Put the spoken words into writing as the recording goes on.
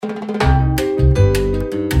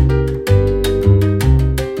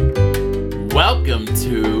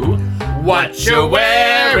what you're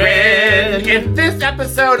wearing. In this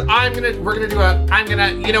episode, we're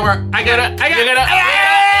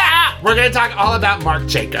gonna talk all about Marc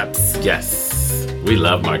Jacobs. Yes, we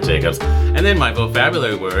love Marc Jacobs. And then my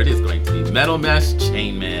vocabulary word is going to be metal mesh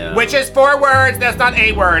chainmail. Which is 4 words, that's not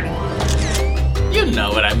a word. You know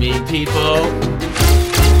what I mean, people.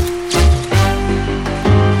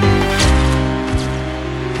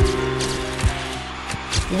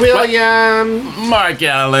 William. Mark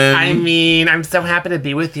Allen. I mean, I'm so happy to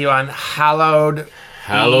be with you on Halloween,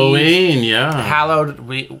 yeah.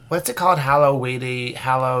 What's it called? Remember Halloween.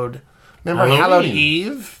 Hallowed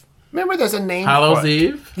Eve? Remember there's a name Hallows for it.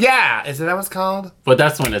 Eve? Yeah, is that what it's called? But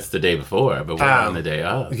that's when it's the day before, but we're on the day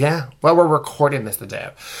of. Yeah, well, we're recording this the day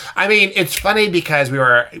of. I mean, it's funny because we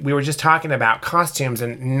were just talking about costumes,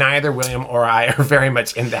 and neither William or I are very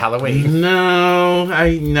much into Halloween. No,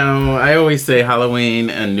 I know. I always say Halloween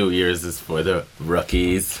and New Year's is for the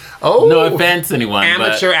rookies. Oh, no offense, anyone.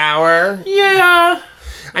 Amateur hour. Yeah.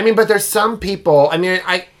 I mean, but there's some people. I mean,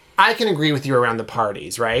 I can agree with you around the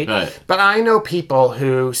parties, right? Right. But I know people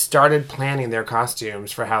who started planning their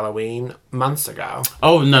costumes for Halloween months ago.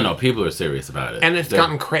 Oh, no. People are serious about it. And it's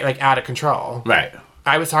gotten out of control. Right.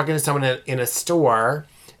 I was talking to someone in a store,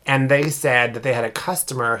 and they said that they had a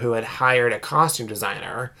customer who had hired a costume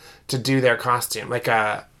designer to do their costume.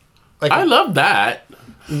 I love that.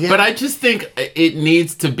 Yeah. But I just think it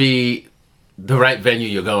needs to be the right venue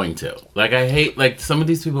you're going to. Like, I hate, some of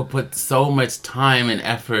these people put so much time and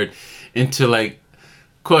effort into,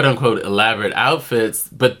 quote unquote, elaborate outfits,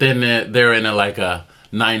 but then they're in a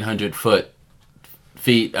 900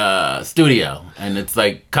 feet studio, and it's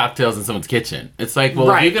like cocktails in someone's kitchen. It's like, well,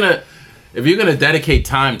 right. if you're gonna dedicate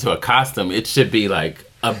time to a costume, it should be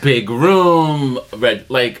a big room,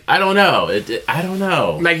 I don't know. I don't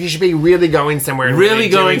know. You should be really going somewhere. And really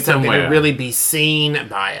going doing something somewhere. to really be seen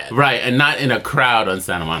by it. Right, and not in a crowd on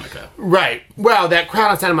Santa Monica. Right. Well, that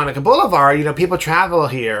crowd on Santa Monica Boulevard, people travel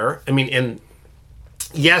here. I mean, in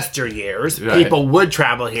yesteryears, right. People would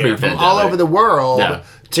travel here from all over the world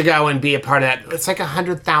to go and be a part of that. It's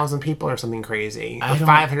 100,000 people or something crazy. Or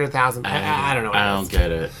 500,000. I don't know. I don't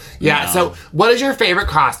get it. Yeah, no. so what is your favorite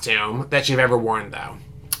costume that you've ever worn, though?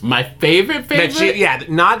 My favorite?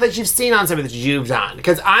 Not that you've seen on something that you've done.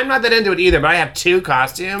 Because I'm not that into it either, but I have 2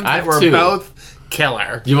 costumes that were both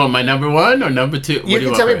killer. You want my number 1 or number 2? You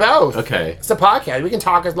can tell me both. Okay. It's a podcast. We can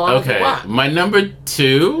talk as long as we want. My number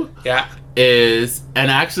 2 is, and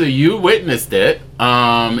actually you witnessed it,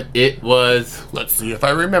 it was... Let's see if I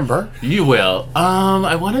remember. You will.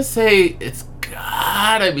 I want to say it's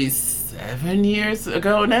gotta be 7 years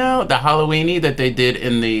ago now. The Halloweenie that they did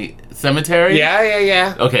in the cemetery.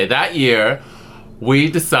 Yeah. Okay, that year, we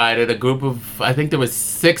decided, a group of, I think there was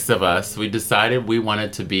 6 of us, we decided we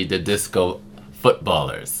wanted to be the disco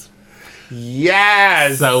footballers.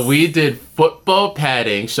 Yes! So we did football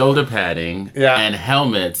padding, shoulder padding, and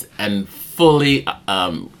helmets, and fully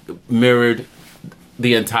mirrored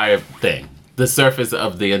the entire thing. The surface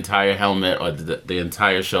of the entire helmet or the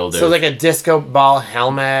entire shoulder. So a disco ball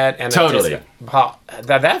helmet and totally. A disco ball.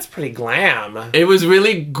 That's pretty glam. It was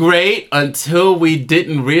really great until we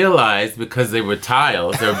didn't realize, because they were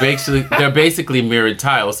tiles. They're basically mirrored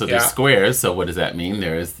tiles, so they're squares. So what does that mean?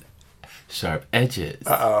 There's sharp edges.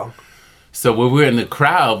 Uh-oh. So when we were in the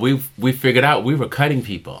crowd, we figured out we were cutting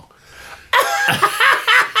people.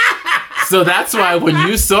 So that's why when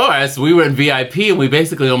you saw us, we were in VIP, and we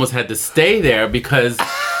basically almost had to stay there because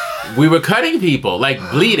we were cutting people,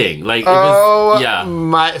 bleeding.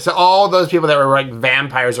 So all those people that were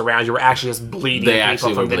vampires around you were actually just bleeding. They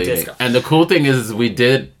actually were bleeding. Disco. And the cool thing is we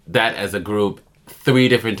did that as a group 3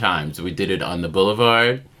 different times. We did it on the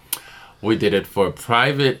Boulevard. We did it for a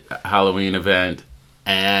private Halloween event.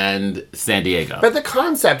 And San Diego. But the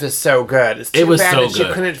concept is so good. It's too bad that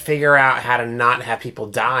you couldn't figure out how to not have people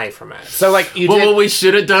die from it. So what we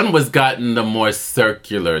should have done was gotten the more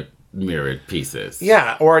circular mirrored pieces.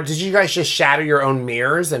 Yeah, or did you guys just shatter your own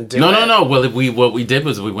mirrors and do it? No. Well, what we did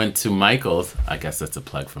was we went to Michael's. I guess that's a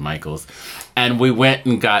plug for Michael's. And we went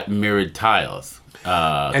and got mirrored tiles.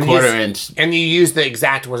 Quarter-inch. And you used the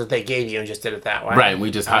exact ones that they gave you and just did it that way? Right,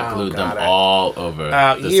 we just hot glued them all over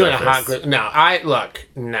the you surface. And a hot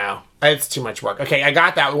glue. No. It's too much work. Okay, I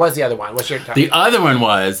got that. What's the other one? What's your... The other one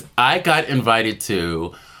was, I got invited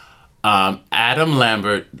to Adam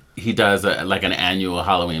Lambert. He does an annual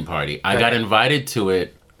Halloween party. I got invited to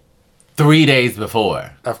it 3 days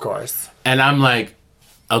before. Of course. And I'm like,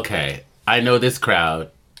 okay, I know this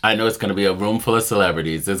crowd. I know it's going to be a room full of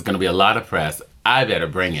celebrities. There's going to be a lot of press. I better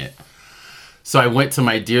bring it. So I went to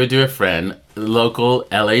my dear friend, local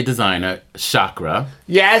LA designer, Chakra.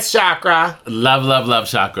 Yes, Chakra. Love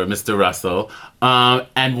Chakra, Mr. Russell.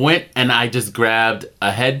 And went and I just grabbed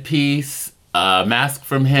a headpiece, a mask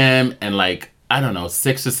from him, and like, I don't know,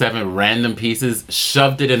 6 or 7 random pieces,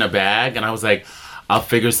 shoved it in a bag, and I was like, I'll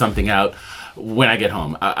figure something out when I get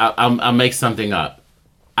home. I'll make something up.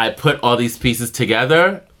 I put all these pieces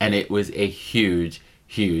together, and it was a huge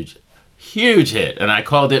hit. And I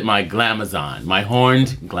called it my Glamazon, my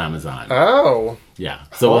horned Glamazon. Oh. Yeah.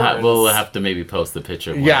 So we'll have to maybe post the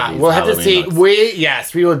picture of one of these we'll have to see. Halloween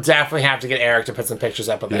We will definitely have to get Eric to put some pictures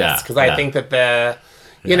up of this. Because I think that the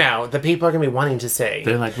people are going to be wanting to see.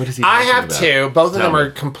 They're like, what is he I talking have about? 2. Both of Tell them me.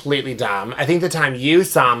 are completely dumb. I think the time you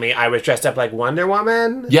saw me, I was dressed up like Wonder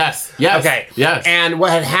Woman. Yes. Okay. Yes. And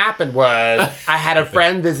what had happened was I had a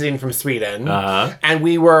friend visiting from Sweden. And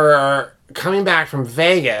we were coming back from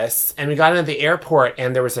Vegas, and we got into the airport,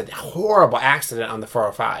 and there was a horrible accident on the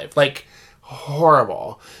 405. Like,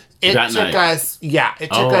 horrible. It That took night? us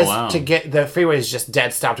Wow. to get, the freeway was just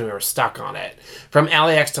dead stopped and we were stuck on it. From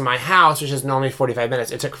LAX to my house, which is normally 45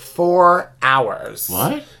 minutes, it took 4 hours.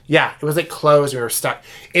 What? Yeah, it was like closed and we were stuck.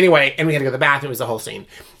 Anyway, and we had to go to the bathroom, it was the whole scene.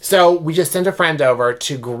 So we just sent a friend over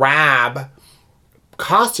to grab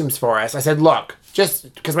costumes for us. I said, look,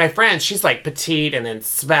 just because my friend, she's like petite and then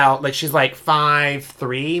svelte, like she's like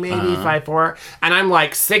 5'3", maybe 5'4", and I'm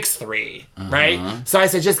like 6'3", right? So I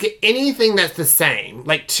said, just get anything that's the same,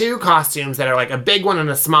 like 2 costumes that are like a big one and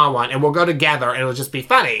a small one, and we'll go together and it'll just be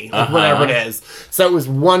funny, like whatever it is. So it was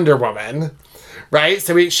Wonder Woman. Right?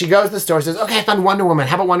 So she goes to the store, says, okay, I found Wonder Woman.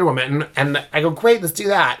 How about Wonder Woman? And I go, great, let's do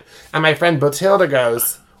that. And my friend Botilda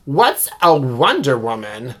goes, what's a Wonder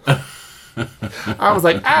Woman? I was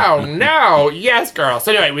like, oh no, yes, girl.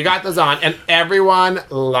 So anyway, we got those on, and everyone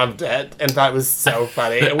loved it and thought it was so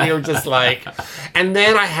funny. And we were just like, and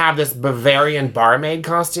then I have this Bavarian barmaid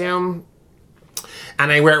costume. And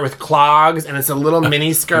I wear it with clogs, and it's a little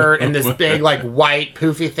mini skirt and this big, like, white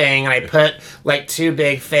poofy thing. And I put, like, 2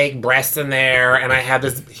 big fake breasts in there, and I have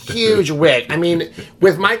this huge wig. I mean,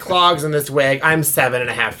 with my clogs and this wig, I'm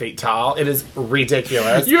 7.5 feet tall. It is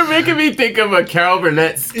ridiculous. You're making me think of a Carol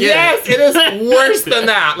Burnett skit. Yes, it is worse than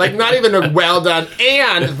that. Like, not even a well done.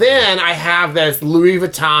 And then I have this Louis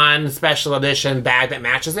Vuitton special edition bag that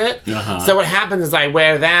matches it. So what happens is I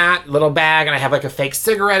wear that little bag, and I have, like, a fake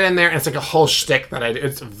cigarette in there, and it's like a whole shtick that I do.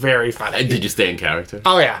 It's very funny. Did you stay in character?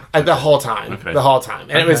 Oh yeah, the whole time, the whole time,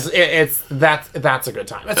 and that's a good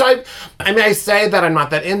time. So I mean, I say that I'm not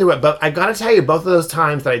that into it, but I gotta tell you, both of those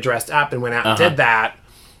times that I dressed up and went out and did that,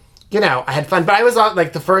 you know, I had fun. But I was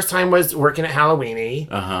like, the first time was working at Halloweeny,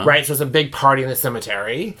 right? So it was a big party in the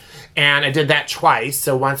cemetery, and I did that twice.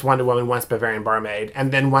 So once Wonder Woman, once Bavarian Barmaid,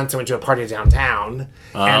 and then once I went to a party downtown,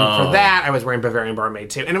 and for that I was wearing Bavarian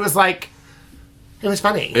Barmaid too, and it was like. It was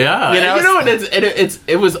funny. Yeah.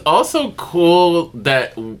 It was also cool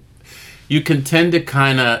that you can tend to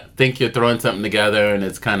kind of think you're throwing something together and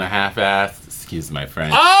it's kind of half-assed. Excuse my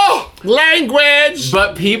French. Oh! Language!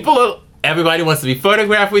 But everybody wants to be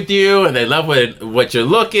photographed with you and they love what your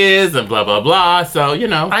look is and blah, blah, blah. So, you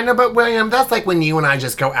know. I know, but William, that's like when you and I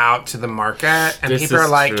just go out to the market and This people are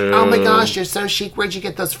is like, true. oh my gosh, you're so chic. Where'd you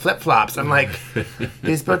get those flip-flops? I'm like,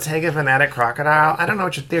 these Bottega Veneta crocodile. I don't know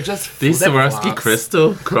what they're just These flip-flops. Swarovski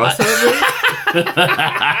crystal crossovers?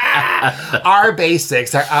 Our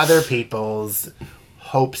basics are other people's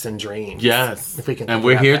hopes and dreams. Yes. If we can And think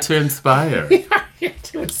we're about here that. to inspire. Here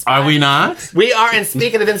to inspire. Are we not? We are, and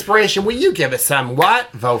speaking of inspiration, will you give us some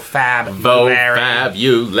what? Vocabulary.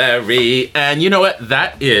 And you know what?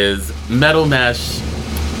 That is metal mesh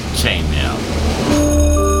chainmail.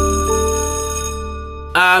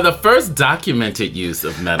 The first documented use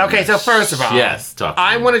of metal Okay, mesh. so first of all, Yes, talk to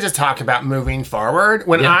I me. want to just talk about moving forward.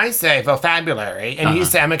 When Yeah. I say vocabulary, and you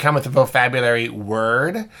say I'm going to come with a vocabulary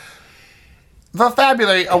word,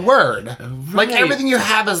 vocabulary, a word. Like Right. everything you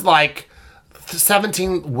have is like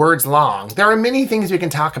 17 words long. There are many things we can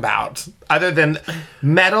talk about other than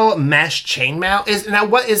metal mesh chainmail.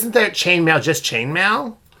 Isn't there chainmail just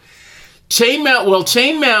chainmail?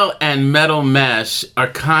 Chainmail and metal mesh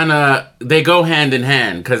are they go hand in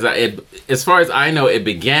hand because as far as I know, it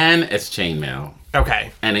began as chainmail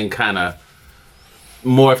Okay. and then kind of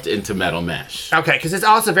morphed into metal mesh. Okay, because it's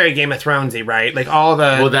also very Game of Thronesy, right? Like all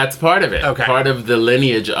the... Well, that's part of it. Okay. Part of the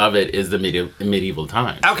lineage of it is the medieval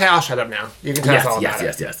times. Okay, I'll shut up now. You can tell us all about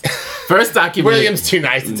it. Yes. First document. William's too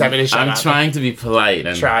nice to tell me to shut up. I'm trying to be polite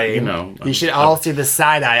and Trying. you know. You should all see the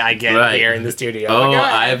side eye I get Right. here in the studio. Oh, Like,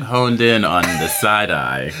 I've honed in on the side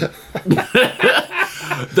eye.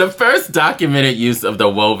 The first documented use of the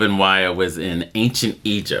woven wire was in ancient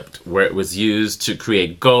Egypt, where it was used to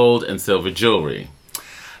create gold and silver jewelry.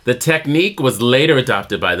 The technique was later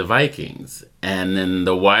adopted by the Vikings, and then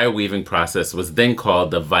the wire weaving process was then called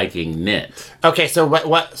the Viking knit. Okay, so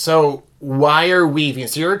so wire weaving.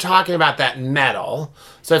 So you're talking about that metal.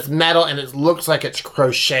 So it's metal, and it looks like it's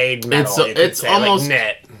crocheted metal. It's almost like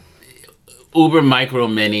knit. Uber micro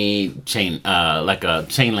mini chain, like a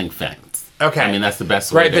chain link fence. Okay, I mean that's the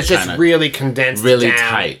best way. Right, that's just really condensed, really down.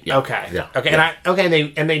 tight. Yeah. Okay, yeah. Okay, yeah.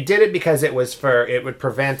 And they did it because it would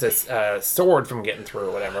prevent a sword from getting through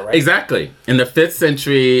or whatever, right? Exactly. In the 5th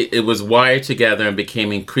century, it was wired together and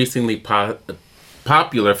became increasingly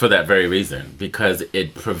popular for that very reason, because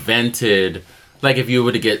it prevented. Like if you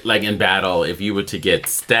were to get, like in battle, if you were to get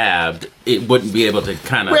stabbed, it wouldn't be able to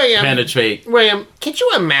kind of penetrate. William, could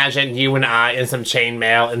you imagine you and I in some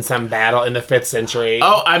chainmail in some battle in the 5th century?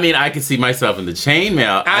 Oh, I mean, I could see myself in the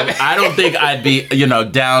chainmail. I don't think I'd be,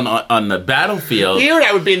 down on the battlefield. You and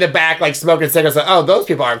I would be in the back, like smoking cigarettes. Like, oh, those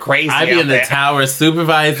people are crazy. I'd be in the tower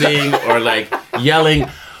supervising or like yelling,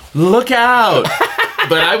 "Look out!"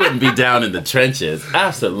 But I wouldn't be down in the trenches.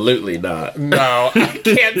 Absolutely not. No, I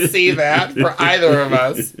can't see that for either of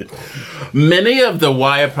us. Many of the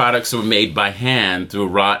wire products were made by hand through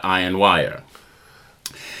wrought iron wire.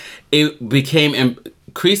 It became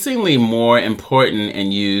increasingly more important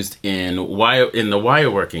and used in the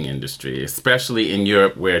wireworking industry, especially in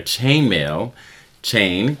Europe, where chainmail,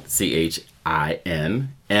 chain, CHINMAILLE,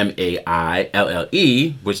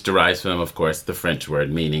 which derives from, of course, the French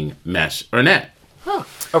word meaning mesh or net. Huh.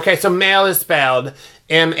 Okay, so mail is spelled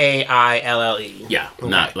MAILLE. Yeah, okay.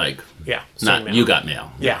 Not like... Yeah. Not mail. You got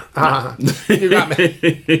mail. Yeah. You got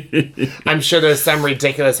mail. I'm sure there's some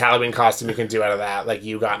ridiculous Halloween costume you can do out of that. Like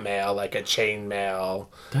you got mail, like a chain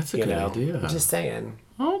mail. That's a good idea. I'm just saying.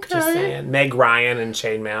 Okay. Just saying. Meg Ryan and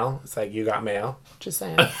chain mail. It's like you got mail. Just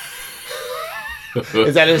saying.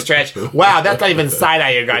 Is that a stretch? Wow, that's not even side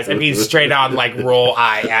eye, you guys. I mean, straight on, like, roll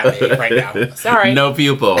eye at me right now. Sorry. No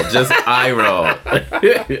pupil, just eye roll.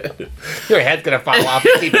 Your head's gonna fall off.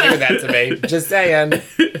 You keep doing that to me. Just saying.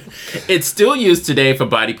 It's still used today for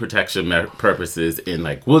body protection purposes in,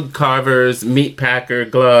 like, wood carvers, meat packer,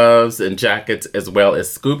 gloves, and jackets, as well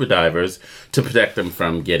as scuba divers to protect them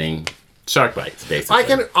from getting shark bites, basically. I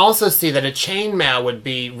can also see that a chainmail would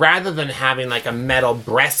be, rather than having, like, a metal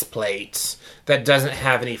breastplate that doesn't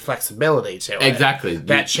have any flexibility to it. Exactly.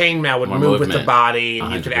 That chainmail would move with the body,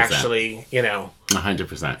 and 100%. You could actually,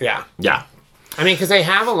 100%. Yeah. Yeah. I mean, because they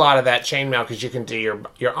have a lot of that chainmail, because you can do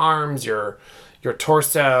your arms, your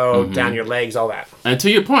torso, down your legs, all that. And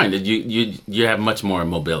to your point, you have much more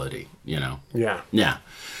mobility, Yeah. Yeah.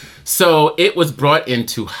 So it was brought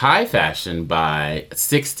into high fashion by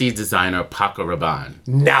 60s designer Paco Rabanne.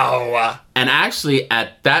 No. And actually,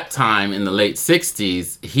 at that time in the late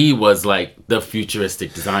 60s, he was like the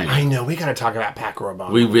futuristic designer. I know. We got to talk about Paco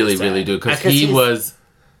Rabanne. We really, really do. Because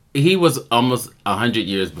he was almost 100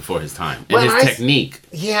 years before his time. And his technique.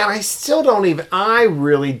 Yeah, I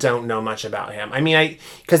really don't know much about him. I mean,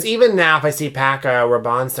 because even now, if I see Paco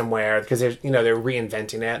Rabanne somewhere, because they're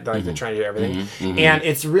reinventing it, like they're trying to do everything. And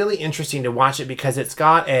it's really interesting to watch it because it's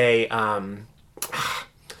got a,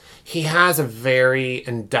 he has a very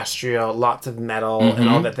industrial, lots of metal and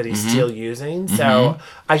all that he's still using. So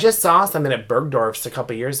I just saw something at Bergdorf's a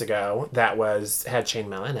couple years ago that had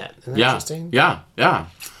chainmail in it. Isn't that interesting? Yeah.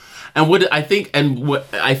 And I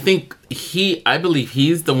believe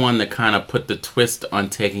he's the one that kind of put the twist on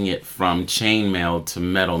taking it from chainmail to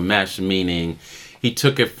metal mesh, meaning he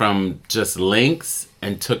took it from just links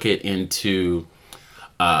and took it into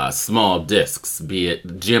small discs, be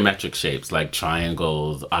it geometric shapes like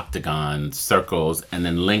triangles, octagons, circles, and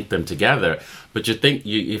then linked them together. But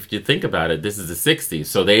if you think about it, this is the 60s,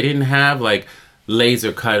 so they didn't have like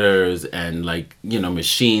laser cutters and like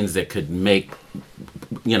machines that could make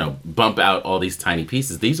bump out all these tiny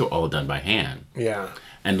pieces. These were all done by hand. Yeah.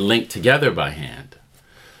 And linked together by hand.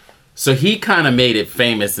 So he kind of made it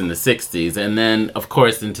famous in the 60s. And then, of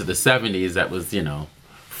course, into the 70s, that was,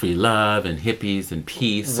 free love and hippies and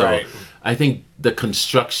peace. So I think the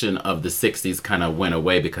construction of the 60s kind of went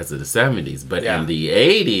away because of the 70s. But in the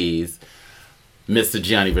 80s, Mr.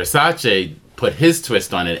 Gianni Versace put his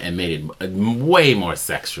twist on it and made it way more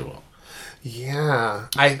sexual. Yeah,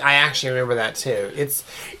 I actually remember that too.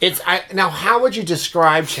 Now, how would you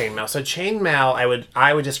describe chainmail? So chainmail,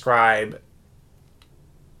 I would describe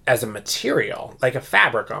as a material, like a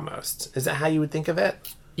fabric almost. Is that how you would think of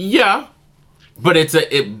it? Yeah, but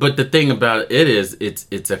but the thing about it is it's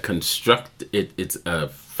a it's a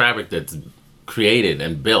fabric that's created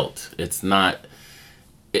and built. It's not.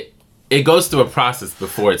 it goes through a process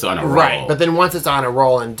before it's on a roll. Right, but then once it's on a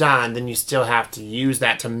roll and done, then you still have to use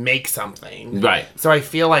that to make something. Right. So I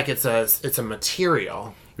feel like it's a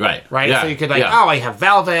material. Right. Right? Yeah. So you could I have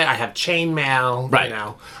velvet, I have chainmail, Right. you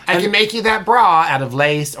know. I can make you that bra out of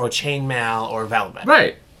lace or chainmail or velvet.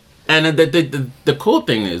 Right. And the cool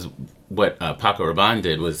thing is what Paco Rabanne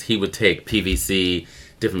did was he would take PVC,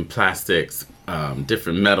 different plastics,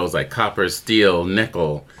 different metals like copper, steel,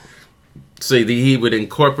 nickel. So he would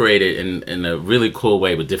incorporate it in a really cool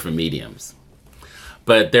way with different mediums.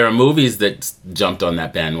 But there are movies that jumped on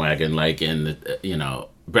that bandwagon, like in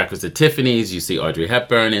Breakfast at Tiffany's. You see Audrey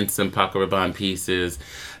Hepburn in some Paco Rabanne pieces.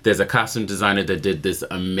 There's a costume designer that did this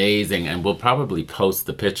amazing, and we'll probably post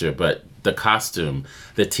the picture, but the costume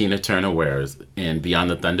that Tina Turner wears in Beyond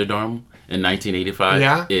the Thunderdome in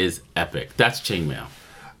 1985 is epic. That's chainmail.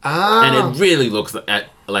 Oh. And it really looks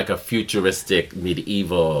like a futuristic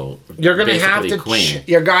medieval. You're gonna have to. queen.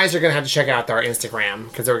 Your guys are gonna have to check out our Instagram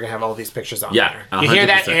because we're gonna have all these pictures on there. 100%. You hear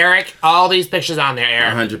that, Eric? All these pictures on there,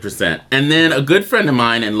 Eric. 100%. And then a good friend of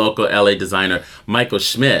mine and local LA designer, Michael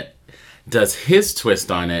Schmidt, does his twist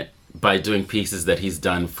on it by doing pieces that he's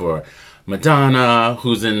done for Madonna,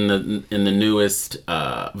 who's in the newest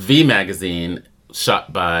V magazine,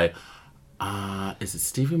 shot by. Is it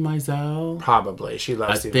Stephen Meisel? Probably. She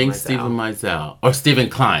loves Stephen Meisel. I think Stephen Meisel. Or Stephen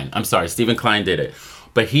Klein. I'm sorry. Stephen Klein did it.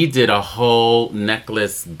 But he did a whole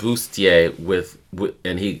necklace bustier with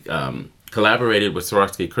and he collaborated with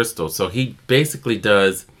Swarovski crystal. So he basically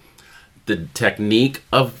does the technique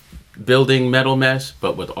of building metal mesh,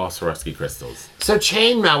 but with all Swarovski crystals. So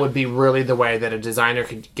chainmail would be really the way that a designer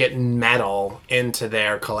could get metal into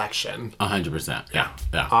their collection. 100%. Yeah.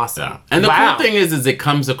 Awesome. Yeah. And the cool thing is it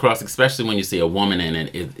comes across, especially when you see a woman in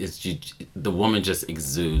it, the woman just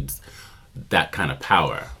exudes that kind of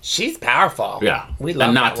power. She's powerful. Yeah. We love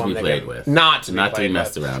and not that to be woman played with. Not to be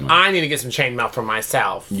messed around with. I need to get some chainmail for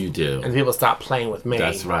myself. You do. And people stop playing with me.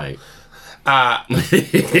 That's right. That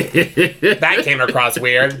came across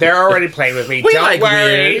weird. They're already playing with me. Don't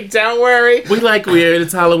worry. Weird. Don't worry. We like weird.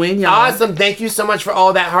 It's Halloween, y'all. Awesome. Thank you so much for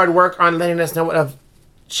all that hard work on letting us know what a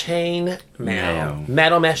chainmail,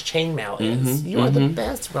 metal mesh chainmail is. You are the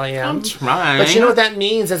best, William. I'm trying. But you know what that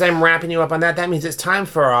means? As I'm wrapping you up on that, that means it's time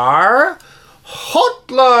for our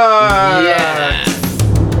hotline. Yes.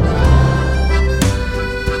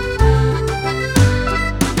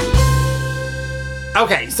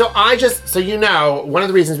 Okay, so one of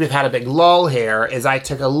the reasons we've had a big lull here is I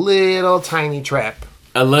took a little tiny trip.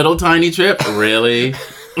 A little tiny trip? Really?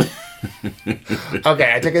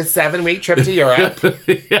 Okay, I took a 7-week trip to Europe.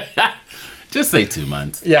 Just say 2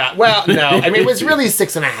 months. Yeah, well, no. I mean, it was really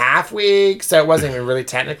 6.5 weeks, so it wasn't even really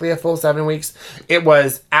technically a full 7 weeks. It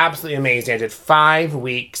was absolutely amazing. I did 5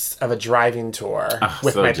 weeks of a driving tour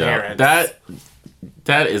with my parents.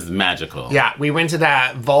 That is magical. Yeah, we went to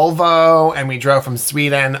that Volvo, and we drove from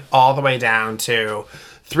Sweden all the way down through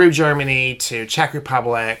Germany to Czech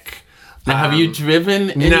Republic. Now, have you driven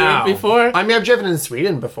in Europe before? I mean, I've driven in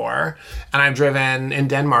Sweden before, and I've driven in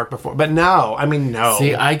Denmark before, but no.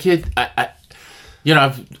 See, I've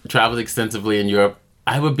traveled extensively in Europe.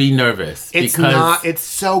 I would be nervous. It's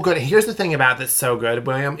so good. Here's the thing about this so good,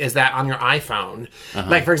 William, is that on your iPhone,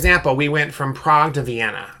 like for example, we went from Prague to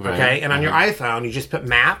Vienna, okay? And on your iPhone, you just put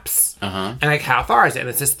maps, and like how far is it? And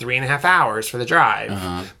it says 3.5 hours for the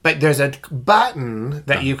drive. But there's a button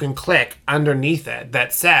that you can click underneath it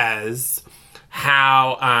that says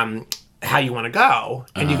how you want to go,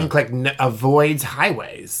 and you can click avoids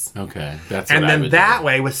highways. Okay, that's and what I then would that do.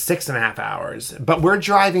 way with 6.5 hours. But we're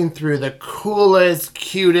driving through the coolest,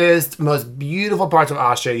 cutest, most beautiful parts of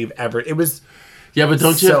Austria you've ever. It was. Yeah, but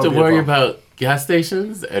don't you so have to worry beautiful. about gas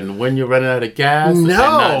stations and when you're running out of gas? No, and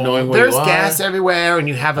not knowing where there's you are? gas everywhere, and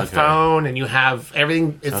you have a phone, and you have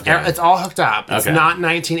everything. It's all hooked up. It's not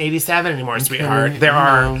 1987 anymore, sweetheart. There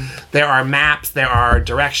are maps, there are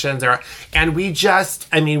directions, and we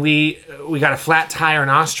got a flat tire in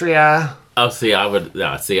Austria. Oh, I would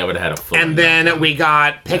have had a full. And then we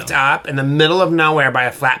got picked up in the middle of nowhere by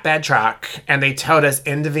a flatbed truck, and they towed us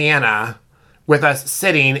into Vienna with us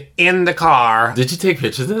sitting in the car. Did you take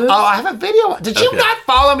pictures of this? Oh, I have a video. Did you not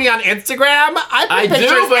follow me on Instagram? I put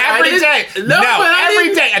pictures every day.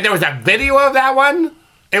 Every day. And there was a video of that one.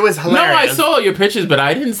 It was hilarious. No, I saw your pictures, but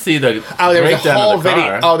I didn't see the there was a whole of the video.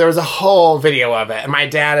 car. Oh, there was a whole video of it. And my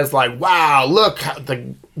dad is like, wow, look,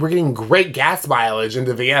 we're getting great gas mileage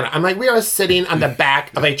into Vienna. I'm like, we are sitting on the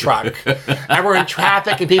back of a truck. And we're in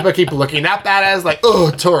traffic, and people keep looking up at us like,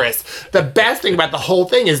 oh, tourists. The best thing about the whole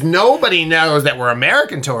thing is nobody knows that we're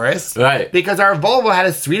American tourists. Right. Because our Volvo had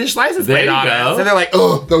a Swedish license plate on it. So they're like,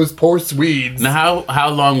 oh, those poor Swedes. Now, how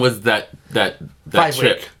long was that 5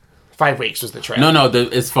 trip? week. 5 weeks was the trip. No,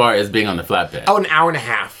 as far as being on the flatbed. Oh, an hour and a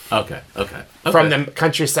half. Okay. From the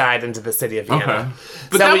countryside into the city of Vienna. Okay.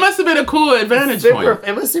 But that must have been a cool advantage point.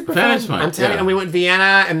 It was super Advantage fun. point, I'm telling you. yeah. And we went to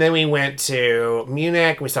Vienna, and then we went to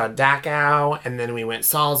Munich. We saw Dachau, and then we went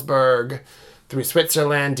Salzburg, through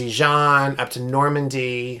Switzerland, Dijon, up to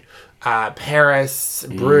Normandy, Paris,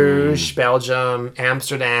 Bruges, Belgium,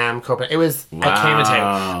 Amsterdam, Copenhagen. It was, I can't even tell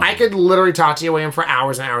you. I could literally talk to you, William, for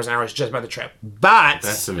hours and hours and hours just about the trip. But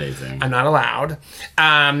That's amazing. I'm not allowed.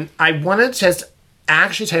 I wanted to just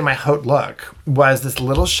actually tell you my haute look was this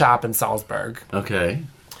little shop in Salzburg. Okay.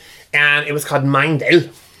 And it was called Meindl.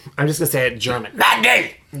 I'm just going to say it German.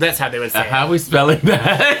 Meindl! That's how they would say it. How are we spelling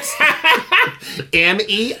that?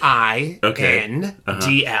 Meindl.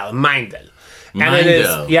 Meindl. And Meindl. it is,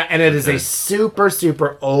 and it is a super,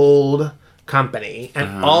 super old company.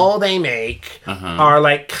 And all they make are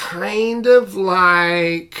like, kind of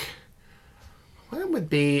like, what it would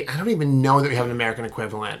be, I don't even know that we have an American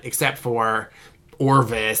equivalent, except for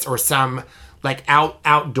Orvis or some like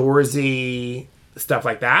outdoorsy stuff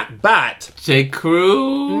like that. But J.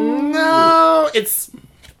 Crew? no,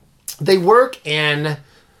 they work in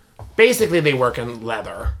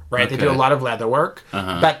leather, right? They do a Okay. lot of leather work,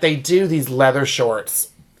 but they do these leather shorts,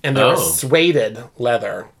 and they're suede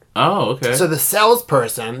leather. Oh, okay. So the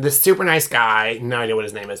salesperson, this super nice guy, no idea what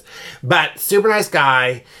his name is, but super nice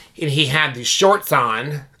guy, and he had these shorts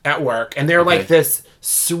on at work, and they're like this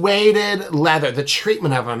suede leather. The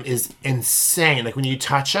treatment of them is insane. Like when you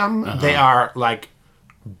touch them, they are like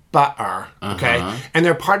butter, okay? And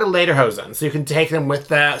they're part of Lederhosen, so you can take them with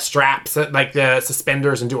the straps, like the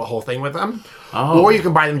suspenders, and do a whole thing with them. Or you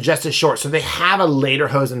can buy them just as short. So they have a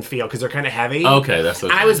Lederhosen feel because they're kind of heavy. Okay, that's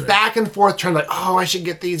what And I was back and forth trying to like, oh, I should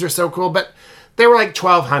get these. They're so cool. But they were like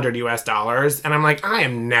 $1,200 and I'm like, I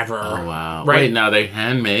am never. Oh, wow. Right? Wait, now they're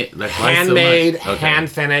handmade? Like, why Handmade, so much? Okay. hand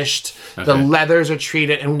finished. The leathers are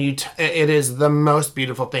treated, and when it is the most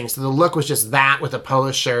beautiful thing. So the look was just that with a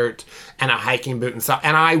polo shirt and a hiking boot and stuff.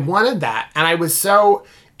 And I wanted that, and I was so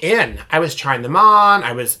in. I was trying them on.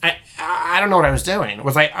 I don't know what I was doing. It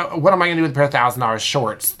was like, what am I going to do with a pair of $1,000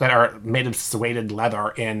 shorts that are made of suede leather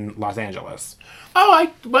in Los Angeles?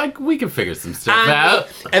 Oh, we can figure some stuff out.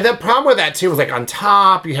 And the problem with that too was like on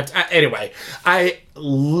top you have to. Anyway, I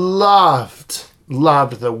loved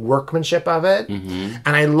the workmanship of it, and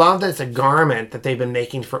I love that it's a garment that they've been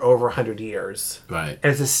making for over 100 years. Right. And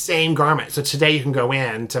it's the same garment. So today you can go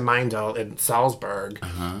in to Meindl in Salzburg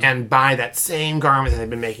and buy that same garment that they've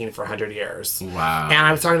been making for 100 years. Wow. And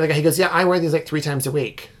I was talking to the guy. He goes, "Yeah, I wear these like 3 times a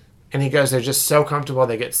week." And he goes, "They're just so comfortable.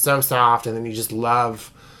 They get so soft, and then you just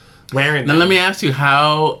love wearing Now them." let me ask you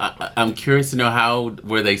how. I'm curious to know how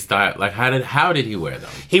were they styled? Like how did he wear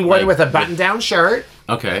them? He wore it with a button-down shirt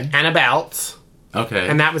Okay. and a belt. Okay.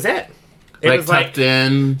 And that was it. It like was tucked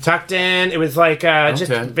in. tucked in. It was like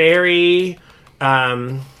just very.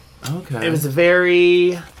 Okay. It was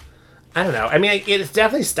very. I don't know. I mean, it's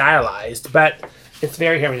definitely stylized, but it's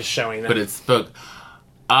very. Here, I'm just showing them. But it spoke.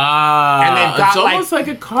 And they've got, it's almost like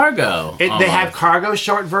a cargo. They have cargo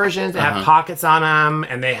short versions. They have pockets on them,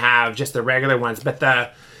 and they have just the regular ones.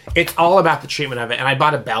 But it's all about the treatment of it. And I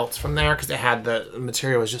bought a belt from there because it had the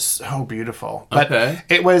material was just so beautiful. But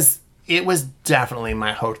it was definitely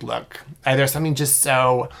my haute look. There's something just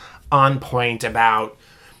so on point about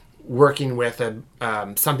working with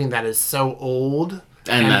something that is so old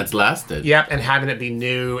and that's lasted. Yep, and having it be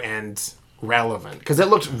new and relevant because it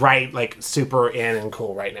looked right, like super in and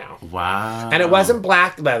cool right now. Wow. And it wasn't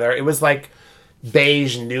black leather; it was like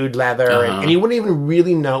beige nude leather, and you wouldn't even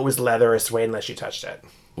really know it was leather or suede unless you touched it.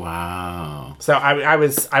 Wow. So I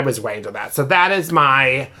was way into that. So that is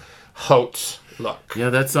my haute look. Yeah,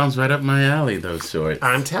 that sounds right up my alley. Those shorts.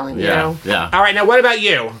 I'm telling you. Yeah. Yeah. All right, now what about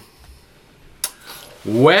you?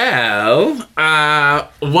 Well,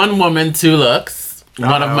 one woman, two looks.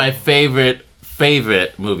 One of my favorite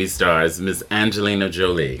movie stars, Miss Angelina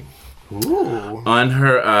Jolie. Ooh. On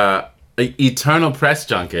her Eternal press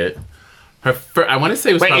junket, I want to say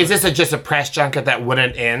it was. Wait, is this just a press junket that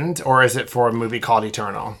wouldn't end, or is it for a movie called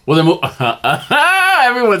Eternal? Well, that's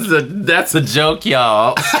a joke,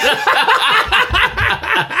 y'all.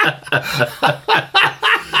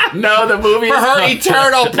 No, the movie For is her called-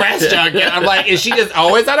 eternal press junket. I'm like, is she just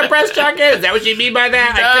always on a press junket? Is that what you mean by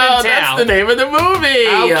that? I couldn't tell. That's the name of the movie.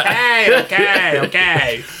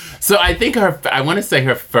 Okay. So I think I want to say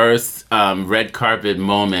her first red carpet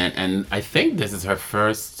moment, and I think this is her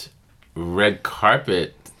first red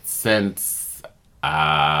carpet since,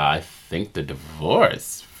 I think, the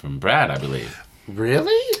divorce from Brad, I believe.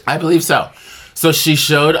 Really? I believe so. So she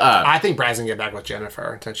showed up. I think Brad's gonna get back with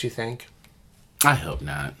Jennifer, don't you think? I hope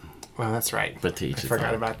not. Well, that's right. But to each I his forgot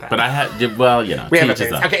own. about that. But I had, well, you know, we to have each his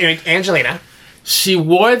opinions. own. Okay, anyway, Angelina. She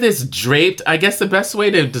wore this draped, I guess the best way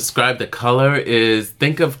to describe the color is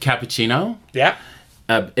think of cappuccino. Yep.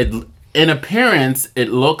 In appearance, it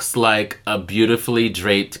looks like a beautifully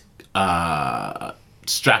draped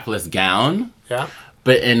strapless gown. Yeah.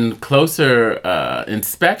 But in closer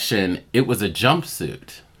inspection, it was a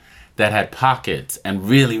jumpsuit that had pockets and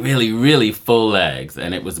really, really, really full legs.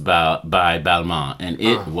 And it was by Balmain. And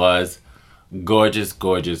it was gorgeous,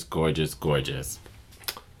 gorgeous, gorgeous, gorgeous.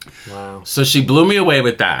 Wow. So she blew me away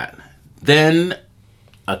with that. Then,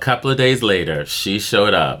 a couple of days later, she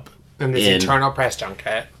showed up And this internal press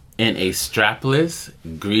junket. in a strapless,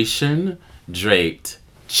 Grecian draped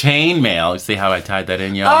chainmail. See how I tied that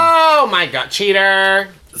in, y'all? Oh my God, cheater!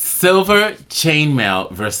 Silver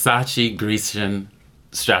chainmail Versace Grecian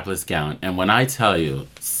strapless gown. And when I tell you,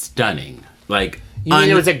 stunning. Like, You mean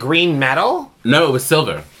it was a green metal? No, it was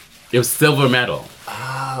silver. It was silver metal.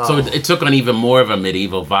 Oh. So it took on even more of a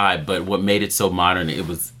medieval vibe, but what made it so modern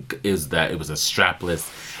is that it was a strapless,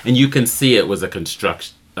 and you can see it was a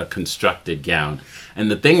constructed gown. And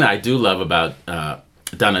the thing that I do love about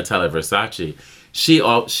Donatella Versace,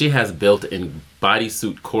 she has built-in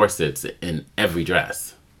bodysuit corsets in every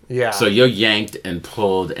dress. Yeah. So you're yanked and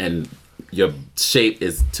pulled, and your shape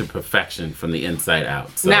is to perfection from the inside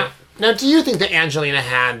out. So. Now, do you think that Angelina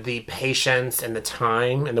had the patience and the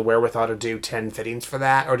time and the wherewithal to do 10 fittings for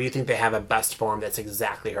that? Or do you think they have a bust form that's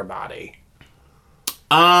exactly her body?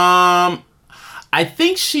 I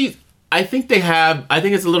think it's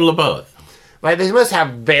a little of both. Like, they must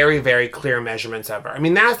have very, very clear measurements of her. I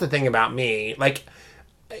mean, that's the thing about me. Like,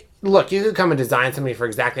 look, you could come and design something for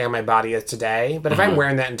exactly how my body is today, but if I'm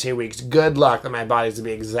wearing that in 2 weeks, good luck that my body's going to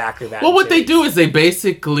be exactly that. Well, what they do is they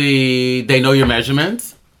know your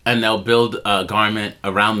measurements, and they'll build a garment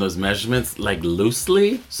around those measurements, like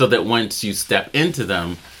loosely, so that once you step into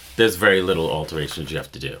them, there's very little alterations you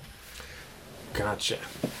have to do. Gotcha.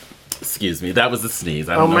 Excuse me, that was a sneeze.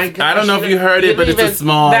 I Oh my God! I don't know if you heard it, but it's a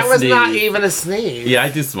small That was sneeze. not even a sneeze. Yeah, I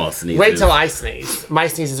do small sneezes. Wait till I sneeze. My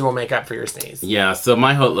sneezes will make up for your sneeze. Yeah, so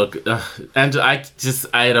my whole look, and I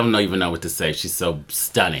don't even know what to say. She's so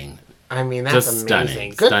stunning. I mean, that's Just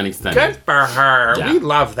amazing. stunning. Good for her. Yeah. We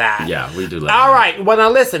love that. Yeah, we do love All that. right. Well, now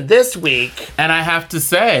listen. This week, And I have to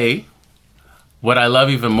say, what I love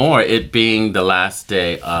even more, it being the last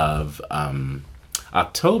day of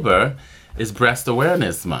October, is Breast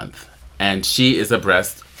Awareness Month. And she is a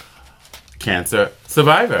breast cancer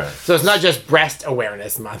survivor. so it's not just Breast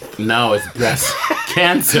Awareness Month. No, it's Breast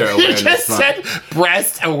Cancer You Awareness just Month. said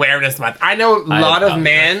Breast Awareness Month. I know a lot of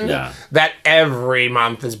men that every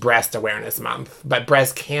month is Breast Awareness Month, but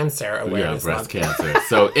Breast Cancer Awareness breast Month. cancer.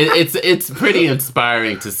 So it's pretty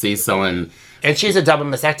inspiring to see someone. And she's a double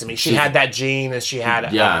mastectomy. She had that gene, and she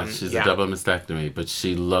had She's a double mastectomy, but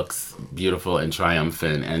she looks beautiful and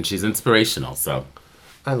triumphant, and she's inspirational. So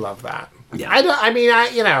I love that. Yeah.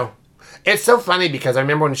 You know, it's so funny because I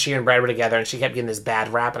remember when she and Brad were together and she kept getting this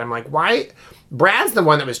bad rap, and I'm like, why? Brad's the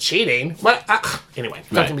one that was cheating. What? Anyway,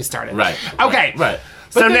 don't get me started. Right. Okay. Right.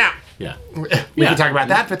 So now, Yeah. we can talk about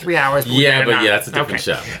that for 3 hours. That's a different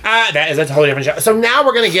show. That is a totally different show. So now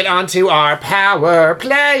we're going to get on to our power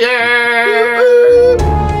player.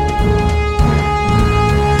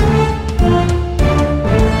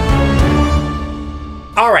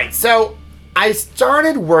 All right, so I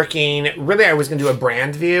started working, really I was going to do a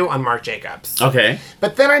brand view on Marc Jacobs. Okay.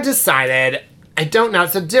 But then I decided, I don't know,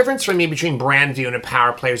 it's a difference for me between brand view and a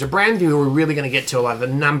power player. So brand view, we're really going to get to a lot of the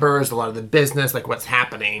numbers, a lot of the business, like what's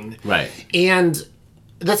happening. Right. And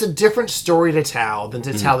that's a different story to tell than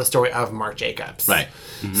to tell the story of Marc Jacobs. Right.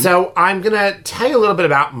 So I'm going to tell you a little bit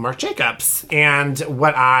about Marc Jacobs and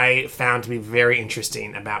what I found to be very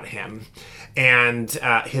interesting about him and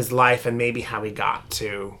his life and maybe how he got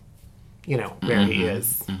to, you know, where he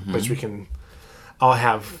is, which we can all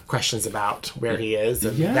have questions about where he is.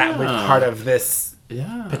 And that would be part of this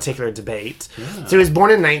particular debate. So he was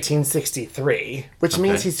born in 1963, which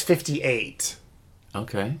means he's 58.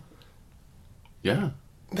 Okay. Yeah.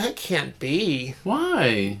 That can't be.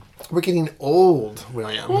 Why? We're getting old,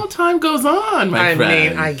 William. Well, time goes on, my friend. I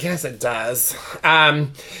mean, I guess it does.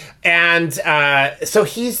 So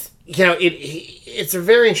he's, you know, it's a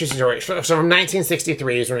very interesting story. So from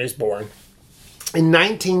 1963 is when he was born. In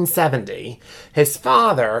 1970, his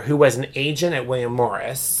father, who was an agent at William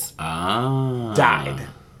Morris, died.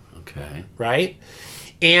 Okay. Right?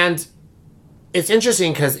 And it's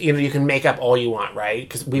interesting because, you know, you can make up all you want, right?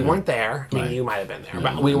 Because we weren't there. I mean, you might have been there,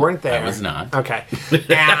 but we weren't there. I was not. Okay.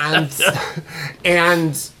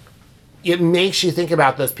 And it makes you think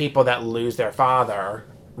about those people that lose their father,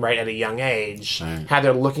 right, at a young age, Right. how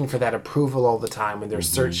they're looking for that approval all the time when they're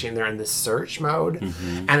searching. They're in this search mode,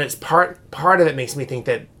 and it's part of it makes me think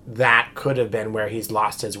that could have been where he's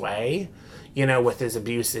lost his way, with his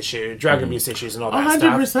abuse issue, drug abuse issues, and all that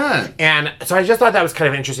stuff. 100%. And so I just thought that was kind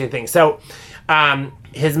of an interesting thing. So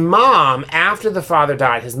his mom, after the father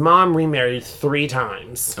died, his mom remarried 3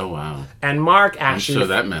 times. Oh, wow. And Mark I'm actually... sure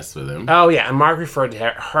that messed with him. Oh, yeah. And Mark referred to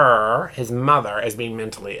her, his mother, as being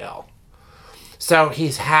mentally ill. So he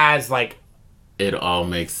has, like... It all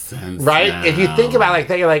makes sense Right? now. If you think about it like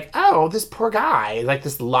that, you're like, oh, this poor guy. Like,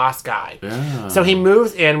 this lost guy. Yeah. So he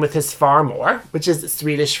moves in with his farmor, which is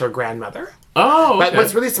Swedish for grandmother. Oh, okay. But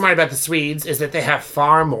what's really smart about the Swedes is that they have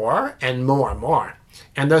far more and more.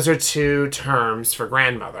 And those are 2 terms for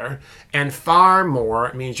grandmother. And far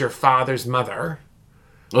more means your father's mother,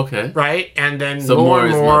 Okay. right? And then So more more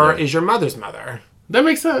is more mother. is your mother's mother, That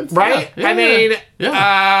makes sense. right? Yeah. I mean,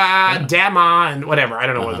 Yeah. Dama and whatever. I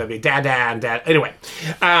don't know what that'd be. Dada and dad. Anyway,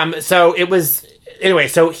 so it was... Anyway,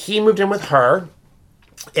 so he moved in with her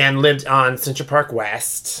and lived on Central Park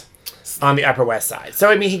West on the Upper West Side. So,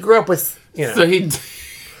 I mean, he grew up with, So he...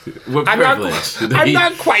 What I'm privilege. I'm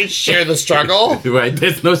not quite sure the struggle. Right,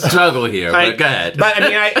 there's no struggle here, but go ahead. But I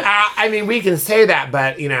mean, I mean, we can say that,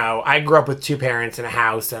 but I grew up with 2 parents in a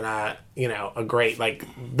house and a great, like,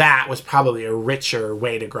 that was probably a richer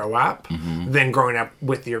way to grow up than growing up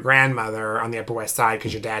with your grandmother on the Upper West Side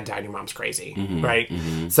because your dad died and your mom's crazy, right?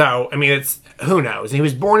 So, I mean, who knows? And he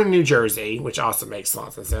was born in New Jersey, which also makes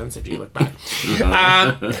lots of sense if you look back.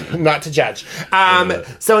 Not to judge.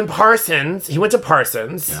 So in Parsons, he went to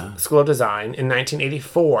Parsons School of Design. In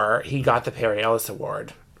 1984, he got the Perry Ellis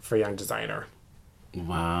Award for Young Designer.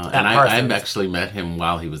 Wow. At And I Parsons. actually met him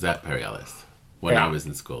while he was at Perry Ellis. When Yeah. I was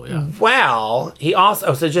in school, yeah. Well, he also,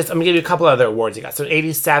 I'm going to give you a couple other awards he got. So in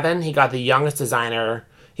 87, he got the youngest designer.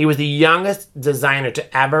 He was the youngest designer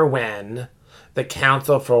to ever win the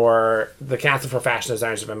Council for Fashion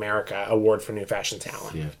Designers of America Award for New Fashion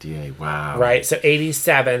Talent. The FDA, wow. Right? So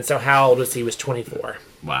 87. So how old was he? He was 24.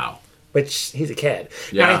 Wow. Which, he's a kid.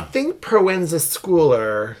 Yeah. Now, I think Proenza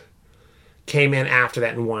Schooler came in after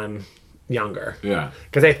that and won younger. Yeah.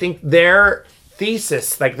 Because I think their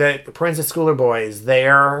thesis, like the Proenza Schooler boys,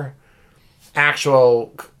 their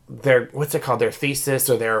what's it called? Their thesis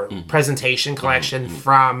or their presentation collection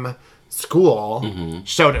from school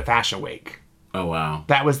showed at Fashion Week. Oh, wow.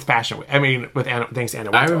 That was Fashion Week. I mean, thanks to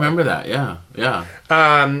Anna I Wintour. remember that, yeah. Yeah.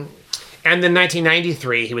 And then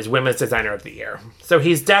 1993, he was Women's Designer of the Year. So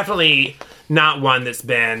he's definitely not one that's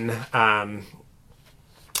been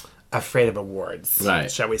afraid of awards, Right.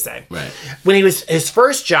 shall we say. Right. When he was his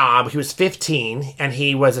first job, he was 15, and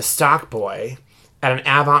he was a stock boy at an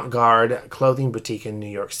avant-garde clothing boutique in New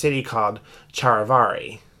York City called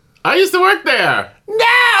Charivari. I used to work there.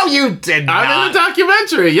 No, you did not. I'm in the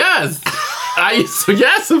documentary, yes. Of course.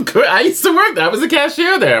 I used to work there. I was a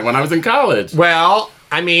cashier there when I was in college. Well,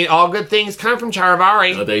 I mean, all good things come from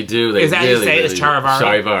Charivari. Oh, they do. They Is that how you really, say it? It's really-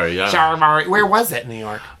 Charivari? Charivari, yeah. Charivari. Where was it in New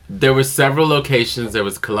York? There were several locations. There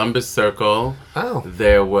was Columbus Circle. Oh.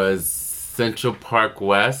 There was Central Park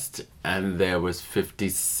West. And there was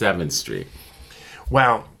 57th Street.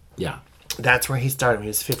 Well, Yeah. that's where he started when he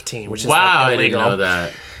was 15, which is Wow, like I didn't illegal. know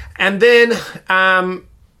that. And then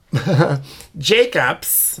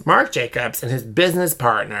Marc Jacobs, and his business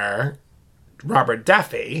partner, Robert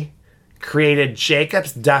Duffy, created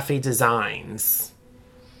Jacobs Duffy Designs.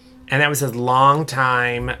 And that was his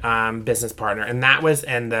longtime business partner. And that was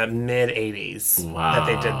in the mid-'80s that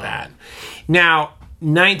they did that. Now,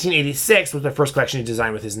 1986 was the first collection he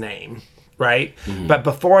designed with his name, right? But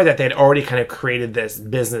before that, they'd already kind of created this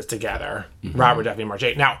business together, Robert Duffy and Marc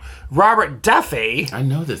Jacobs. Now, Robert Duffy... I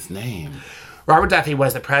know this name. Robert Duffy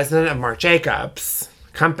was the president of Marc Jacobs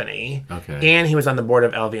Company. Okay. And he was on the board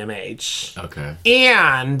of LVMH. Okay.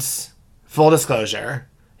 And, full disclosure,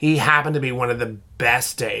 he happened to be one of the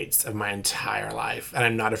best dates of my entire life. And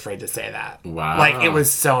I'm not afraid to say that. Wow. Like, it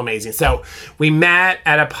was so amazing. So, we met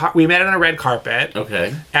on a red carpet.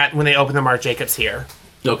 Okay. When they opened the Marc Jacobs here.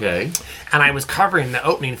 Okay. And I was covering the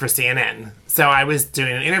opening for CNN. So I was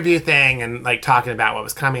doing an interview thing and like talking about what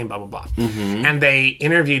was coming, blah, blah, blah. And they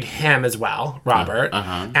interviewed him as well, Robert.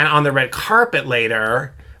 And on the red carpet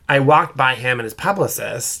later, I walked by him and his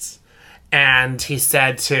publicist. And he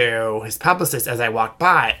said to his publicist as I walked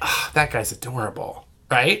by, oh, that guy's adorable,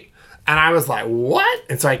 right? And I was like, what?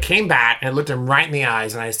 And so I came back and looked him right in the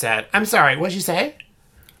eyes and I said, I'm sorry, what'd you say?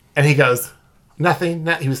 And he goes... Nothing.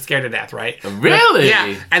 He was scared to death, right? Really?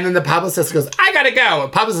 Yeah. And then the publicist goes, I gotta go. The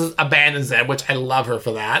publicist abandons him, which I love her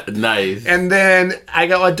for that. Nice. And then I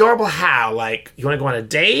go, adorable how? Like, you want to go on a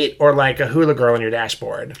date or like a hula girl on your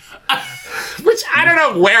dashboard? Which I don't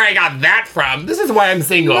know where I got that from. This is why I'm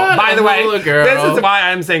single. Not By the a way, hula girl. this is why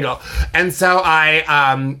I'm single. And so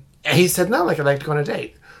he said, no, like, I'd like to go on a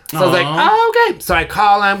date. So I was like, Aw. oh, okay. So I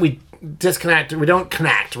call him. We disconnect. We don't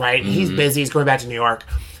connect, right? He's busy. He's going back to New York.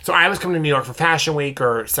 So I was coming to New York for Fashion Week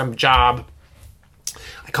or some job.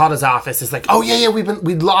 I called his office. It's like, oh, yeah, we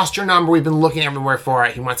lost your number. We've been looking everywhere for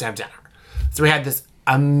it. He wants to have dinner. So we had this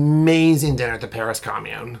amazing dinner at the Paris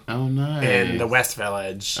Commune. Oh, nice. In the West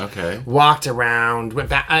Village. Okay. Walked around, went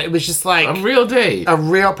back. It was just like A real date. a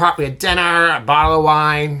real we had dinner, a bottle of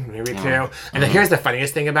wine, maybe two. And then here's the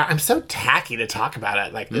funniest thing about I'm so tacky to talk about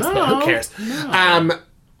it like this, but who cares? No.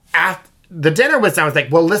 After the dinner was done, I was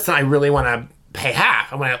like, well, listen, I really want to pay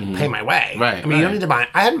half. I want to pay my way. Right, I mean, you don't right. need to buy.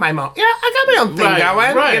 I had my own. Yeah, I got my own thing Right,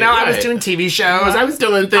 going. right, you know, I was right. doing TV shows. I was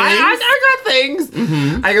doing things. I got things.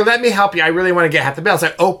 I go, let me help you. I really want to get half the bill.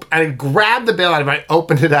 So I grabbed the bill out of it. I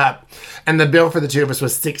opened it up, and the bill for the two of us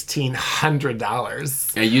was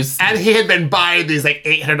 $1,600. And And he had been buying these like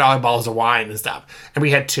 $800 bottles of wine and stuff, and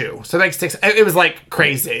we had two. So like six. It was like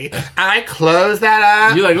crazy. And I closed that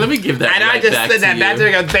up. you're like, let me give that And right I just back said to that back to you.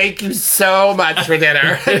 him and go, thank you so much for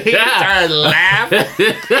dinner. He started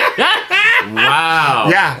laughing. Wow.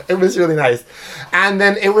 Yeah, it was really nice. And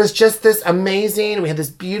then it was just this amazing, we had this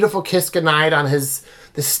beautiful kiss goodnight on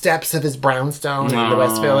the steps of his brownstone in the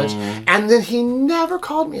West Village. And then he never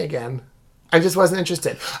called me again. I just wasn't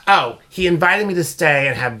interested. Oh, he invited me to stay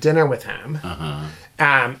and have dinner with him.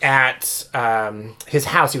 At his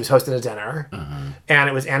house. He was hosting a dinner, and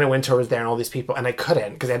it was Anna Wintour was there and all these people, and I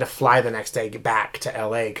couldn't because I had to fly the next day back to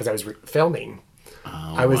LA because I was filming.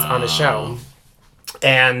 I was on a show,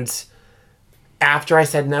 and after I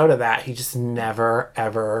said no to that, he just never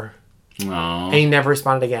ever. And he never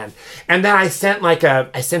responded again. And then I sent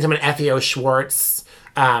him an F.E.O. Schwartz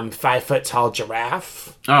 5-foot tall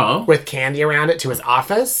giraffe Oh. with candy around it to his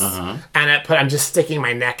office, and I'm just sticking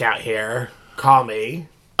my neck out here. Call me.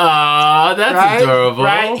 That's Right? adorable.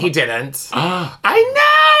 Right? He didn't. I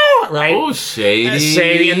know! Right? Oh, shady.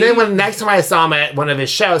 Shady. And then when next time I saw him at one of his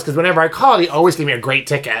shows, because whenever I called, he always gave me a great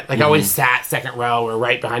ticket. Like I always sat second row or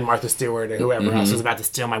right behind Martha Stewart or whoever else was about to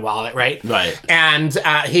steal my wallet, right? Right. And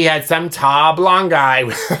he had some tall blonde guy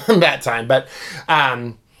that time. But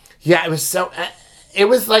yeah, it was so... it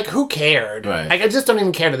was like, who cared? Right. Like, I just don't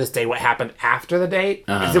even care to this day what happened after the date.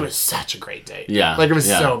 Because it was such a great date. Yeah. Like, it was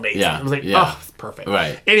Yeah. so amazing. Yeah. It was like, Yeah. oh, it's perfect.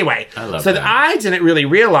 Right. Anyway, I love so that. I didn't really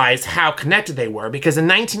realize how connected they were because in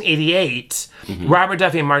 1988, Robert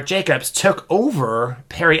Duffy and Marc Jacobs took over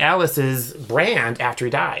Perry Ellis's brand after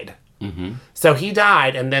he died. So he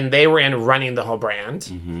died, and then they were in running the whole brand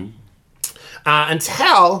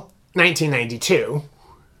until 1992.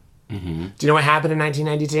 Do you know what happened in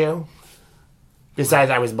 1992? Besides,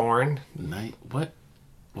 I was born.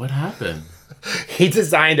 What happened? He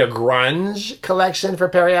designed a grunge collection for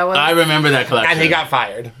Perry Ellis, I remember that collection. and he got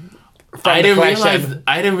fired. I the didn't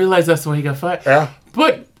collection. realize that's why he got fired. Yeah.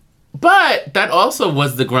 But that also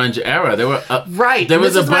was the grunge era. There were Right. There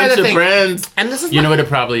was This a is my bunch other of thing. brands. And this is you my- know what it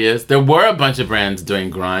probably is. There were a bunch of brands doing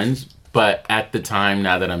grunge, but at the time,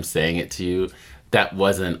 now that I'm saying it to you, that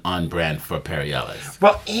wasn't on brand for Perry Ellis.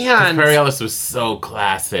 Well, and Perry Ellis was so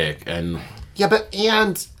classic and yeah,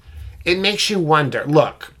 and it makes you wonder.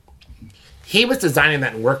 Look, he was designing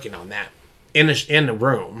that and working on that in the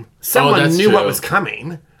room. Someone that's knew true. what was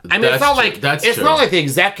coming. I mean, it's That's not true. like That's it's true. not like the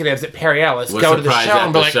executives at Perry Ellis Was go to the surprised show at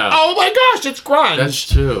and be the like, show. "Oh my gosh, it's grunge."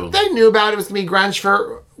 that's true. They knew about it was gonna be grunge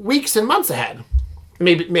for weeks and months ahead.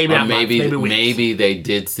 Maybe Or not months, maybe weeks. maybe they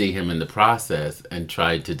did see him in the process and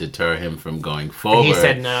tried to deter him from going forward. he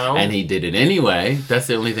said no. And he did it anyway. That's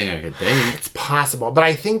the only thing I could think. It's possible, but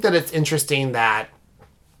I think that it's interesting that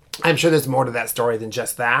I'm sure there's more to that story than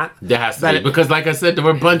just that. There has to But be. it- Because like I said, there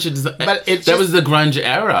were a bunch of But it that just- was the grunge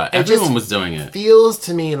era. Everyone just was doing it. Feels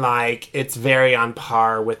to me like it's very on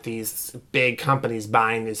par with these big companies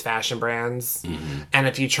buying these fashion brands. And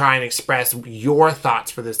if you try and express your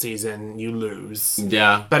thoughts for the season, you lose.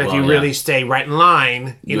 Yeah. But if well, you yeah. really stay right in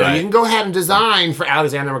line, you know, Right. you can go ahead and design for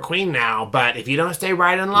Alexander McQueen now, but if you don't stay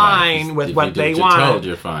right in line Right. with If what you do they what you're want, told,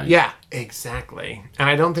 you're fine. Yeah, exactly. And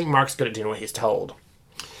I don't think Mark's good at doing what he's told.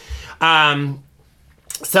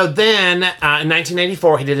 So then, in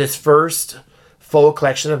 1994, he did his first full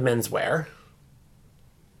collection of menswear.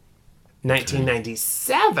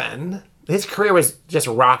 1997, his career was just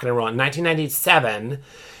rocking and rolling. In 1997,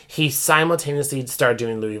 he simultaneously started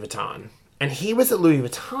doing Louis Vuitton. And he was at Louis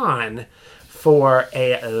Vuitton for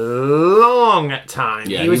a long time.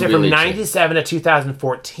 Yeah, he was he there from really 97 to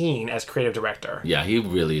 2014 as creative director. Yeah, he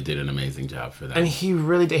really did an amazing job for that. And he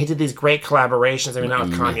really did. He did these great collaborations. I mean, not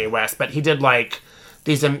with Kanye West, but he did like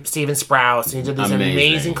these Steven Sprouse, and he did these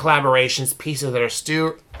amazing collaborations, pieces that are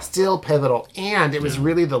still pivotal. And it was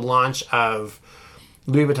really the launch of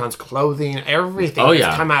Louis Vuitton's clothing, everything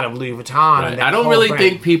that's come out of Louis Vuitton. Right. I don't really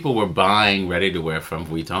think people were buying ready-to-wear from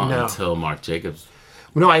Vuitton until Marc Jacobs.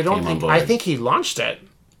 No, I don't think. I think he launched it.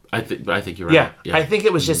 I think you're right. Yeah, I think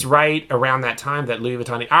it was just right around that time that Louis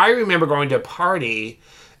Vuitton. I remember going to a party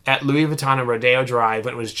at Louis Vuitton on Rodeo Drive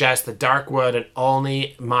when it was just the dark wood and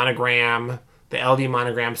only monogram, the LV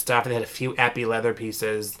monogram stuff. And they had a few epi leather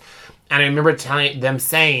pieces. And I remember telling them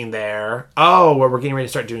saying there, "Oh, well, we're getting ready to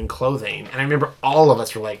start doing clothing." And I remember all of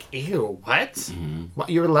us were like, "Ew, what? Mm-hmm. What?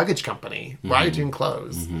 You're a luggage company. Why are you doing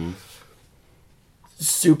clothes?"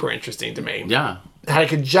 Super interesting to me. Yeah. Had I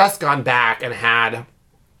could just gone back and had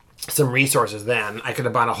some resources then, I could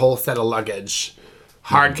have bought a whole set of luggage,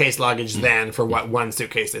 hard case luggage then for what one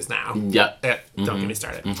suitcase is now. Yeah. Don't get me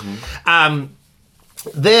started.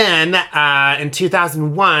 Then in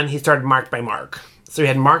 2001, he started Marc by Marc. So he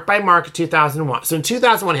had Marc by Marc in 2001. So in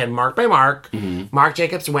 2001, he had Marc by Marc, Marc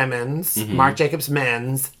Jacobs Women's, Marc Jacobs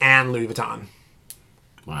Men's, and Louis Vuitton.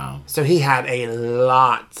 Wow. So he had a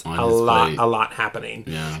lot happening.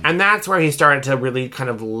 Yeah. And that's where he started to really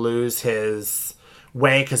kind of lose his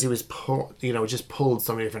way because he was just pulled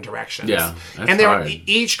so many different directions. Yeah. That's and hard.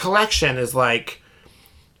 Each collection is like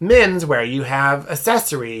menswear. You have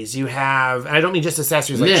accessories. You have, and I don't mean just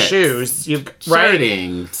accessories like shoes. You've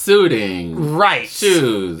shirting, suiting, right,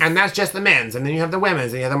 shoes, and that's just the men's. And then you have the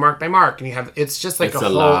women's, and you have the Marc by Marc, and you have it's just like it's a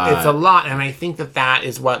lot. And I think that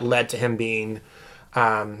is what led to him being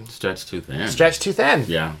stretched too thin. Stretched too thin.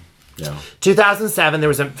 Yeah. Yeah. 2007, there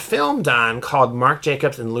was a film done called Marc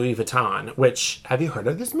Jacobs and Louis Vuitton, which, have you heard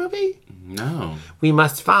of this movie? No. We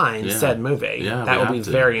must find said movie. Yeah, that will be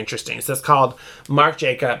very interesting. So it's called Marc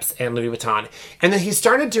Jacobs and Louis Vuitton. And then he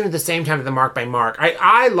started doing it at the same time with the Marc by Marc.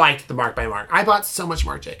 I liked the Marc by Marc. I bought so much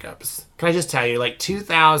Marc Jacobs. Can I just tell you, like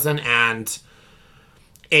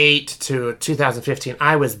 2008 to 2015,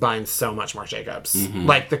 I was buying so much Marc Jacobs.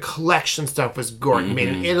 Like the collection stuff was gorgeous. Made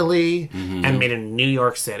in Italy and made in New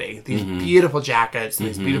York City. These beautiful jackets and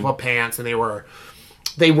these beautiful pants, and they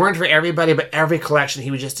weren't for everybody, but every collection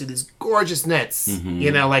he would just do these gorgeous knits.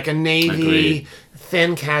 You know, like a navy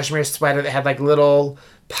thin cashmere sweater that had like little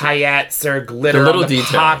paillettes or glitter on the details,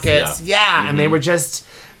 pockets. Yeah, and they were just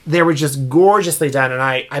gorgeously done. And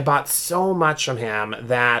I bought so much from him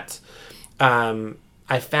that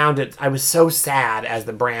I found it. I was so sad as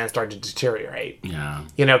the brand started to deteriorate. Yeah,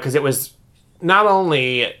 you know, because it was not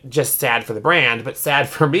only just sad for the brand, but sad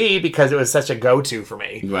for me because it was such a go-to for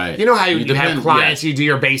me. Right. You know how you have clients, you do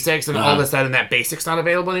your basics, and all of a sudden that basic's not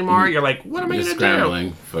available anymore? You're like, what am I going to do?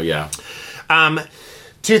 Scrambling. But yeah.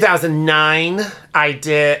 2009,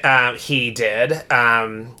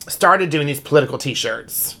 started doing these political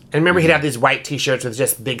t-shirts. And remember, he'd have these white t-shirts with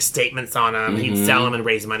just big statements on them. He'd sell them and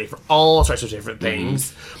raise money for all sorts of different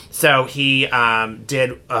things. So he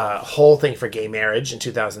did a whole thing for gay marriage in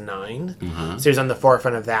 2009. So he was on the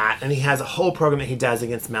forefront of that. And he has a whole program that he does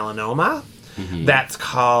against melanoma. That's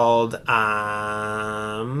called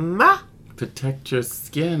Protect Your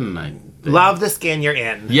Skin, I think. Love the Skin You're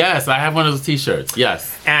In. Yes, I have one of those t-shirts.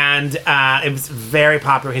 Yes. And it was very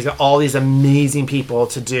popular. He's got all these amazing people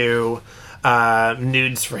to do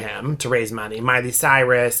nudes for him to raise money. Miley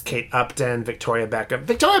Cyrus, Kate Upton, Victoria Beckham.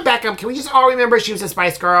 Victoria Beckham, can we just all remember she was a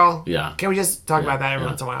Spice Girl? Yeah. Can we just talk about that every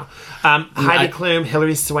once in a while? Heidi Klum,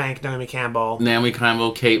 Hilary Swank, Naomi Campbell.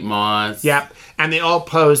 Kate Moss. Yep. And they all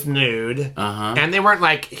posed nude. And they weren't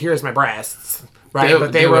like, here's my breasts. Right,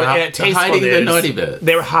 but they were tasteful hiding nudes. the naughty bits.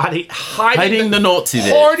 They were hiding the naughty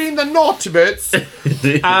bits. Hoarding the naughty bits.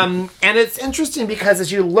 And it's interesting because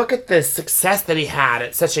as you look at the success that he had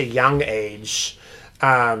at such a young age,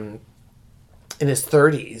 in his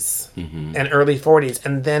 30s and early 40s,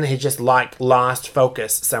 and then he just lost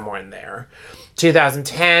focus somewhere in there.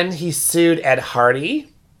 2010, he sued Ed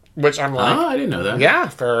Hardy, which I'm like, oh, I didn't know that. Yeah,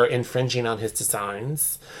 for infringing on his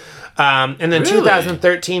designs. And then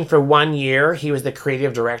 2013, for 1 year, he was the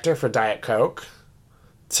creative director for Diet Coke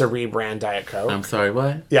to rebrand Diet Coke. I'm sorry,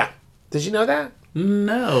 what? Yeah. Did you know that?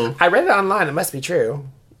 No. I read it online. It must be true.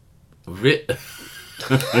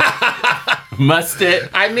 Must it?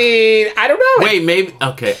 I mean, I don't know. Wait, maybe.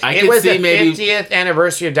 Okay, it was the 50th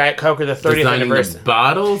anniversary of Diet Coke or the 30th anniversary. The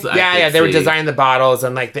bottles? Yeah, they were designing the bottles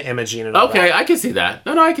and like the imaging and all that. Okay, I can see that.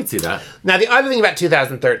 No, I can see that. Now, the other thing about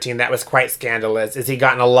 2013 that was quite scandalous is he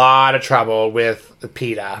got in a lot of trouble with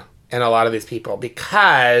PETA and a lot of these people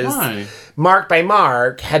because Marc by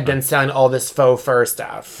Marc had been selling all this faux fur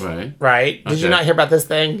stuff. Right. Right? Did you not hear about this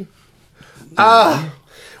thing?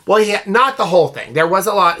 Well, not the whole thing. There was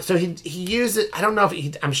a lot. So he used it. I don't know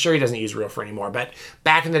if I'm sure he doesn't use real fur anymore. But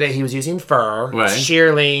back in the day, he was using fur, Right.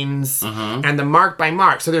 shearlings, and the Mark by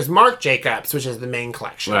Mark. So there's Marc Jacobs, which is the main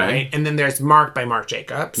collection, right? And then there's Mark by Marc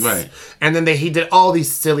Jacobs, Right. And then he did all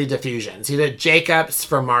these silly diffusions. He did Jacobs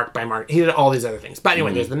for Mark by Mark. He did all these other things. But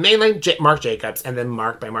anyway, there's the mainline Marc Jacobs, and then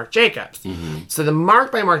Mark by Marc Jacobs. So the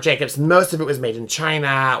Mark by Marc Jacobs, most of it was made in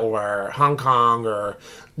China or Hong Kong, or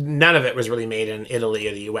none of it was really made in Italy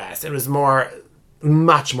or the U.S. It was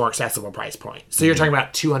much more accessible price point. So you're talking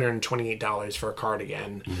about $228 for a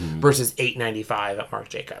cardigan versus $895 at Marc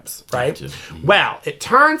Jacobs, right? Gotcha. Well, it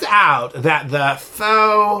turns out that the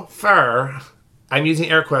faux fur, I'm using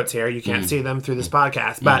air quotes here, you can't see them through this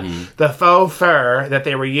podcast, but the faux fur that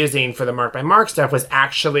they were using for the Mark by Mark stuff was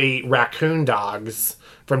actually raccoon dogs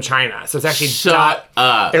from China. So it's actually Shut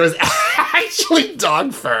up. It was actually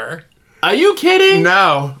dog fur. Are you kidding?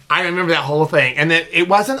 No, I remember that whole thing. And then it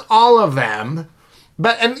wasn't all of them,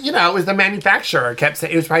 but, and you know, it was the manufacturer kept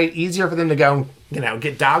saying it was probably easier for them to go, you know,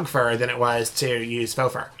 get dog fur than it was to use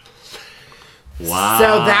faux fur. Wow.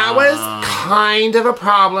 So that was kind of a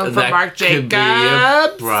problem for That Marc could be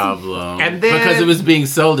Jacobs. a problem. And then- because it was being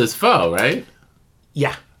sold as faux, right?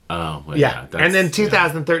 Yeah. Oh, well, Yeah. yeah. And then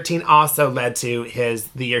 2013 also led to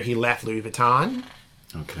the year he left Louis Vuitton.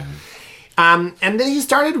 Okay. And then he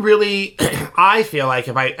started really, I feel like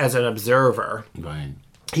as an observer, Right.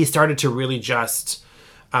 he started to really just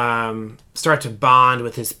start to bond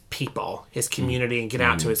with his people, his community, and get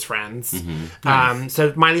out to his friends.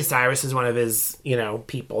 So Miley Cyrus is one of his, you know,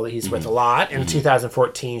 people that he's with a lot. In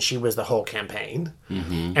 2014, she was the whole campaign.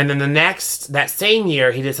 And then that same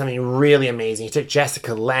year, he did something really amazing. He took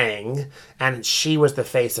Jessica Lange, and she was the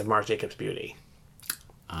face of Marc Jacobs Beauty.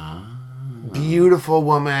 Beautiful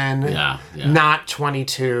woman, Yeah. not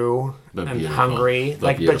 22 But and beautiful. hungry,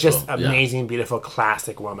 But but just beautiful, yeah. amazing, beautiful,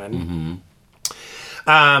 classic woman.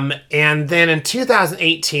 And then in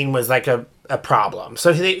 2018 was like a problem.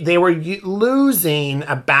 So they were losing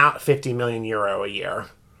about 50 million euro a year,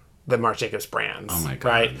 the Marc Jacobs brands. Oh my God.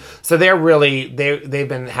 Right? So they're really, they've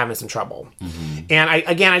been having some trouble. And I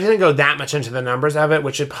didn't go that much into the numbers of it,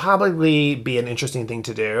 which would probably be an interesting thing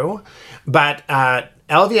to do. But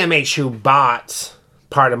LVMH, who bought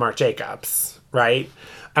part of Marc Jacobs, right?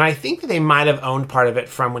 And I think that they might have owned part of it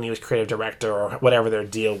from when he was creative director or whatever their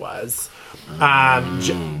deal was.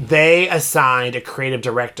 They assigned a creative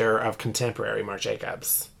director of contemporary Marc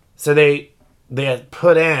Jacobs. So they had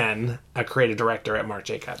put in a creative director at Marc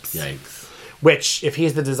Jacobs. Yikes. Which, if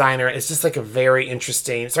he's the designer, it's just like a very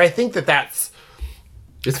interesting... So I think that's...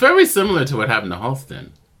 It's very similar to what happened to Halston.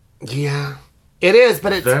 Yeah. It is,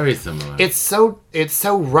 but it's... Very similar. It's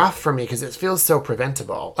so rough for me because it feels so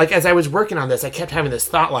preventable. Like, as I was working on this, I kept having this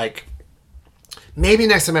thought, like, maybe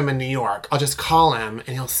next time I'm in New York, I'll just call him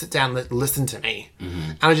and he'll sit down and listen to me.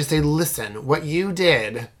 And I'll just say, listen, what you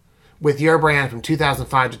did with your brand from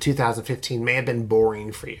 2005 to 2015 may have been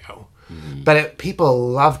boring for you. But people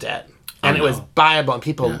loved it. And it was buyable, and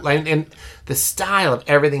people... Yeah. And the style of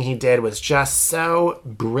everything he did was just so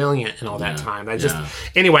brilliant in all that time.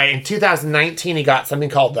 Anyway, in 2019, he got something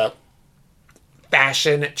called the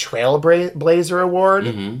Fashion Trailblazer Award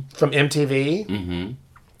from MTV.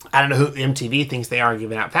 I don't know who MTV thinks they are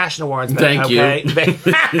giving out fashion awards. But Thank you.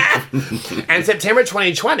 And September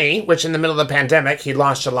 2020, which in the middle of the pandemic, he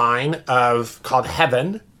launched a line called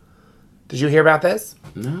Heaven. Did you hear about this?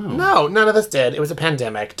 No, none of us did. It was a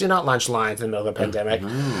pandemic. Do not launch lines in the middle of a pandemic.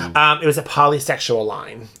 It was a polysexual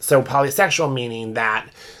line. So polysexual meaning that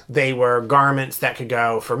they were garments that could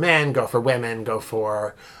go for men, go for women, go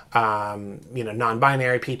for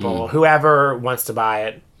non-binary people. Whoever wants to buy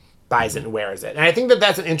it, buys it and wears it. And I think that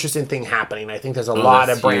that's an interesting thing happening. I think there's a lot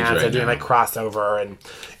of brands that are doing like crossover and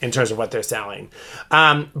in terms of what they're selling.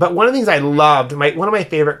 But one of the things I loved, one of my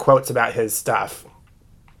favorite quotes about his stuff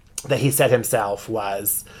that he said himself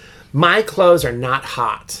was, "My clothes are not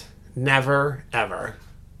hot. Never, ever."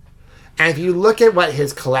 And if you look at what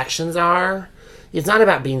his collections are, it's not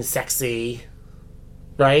about being sexy,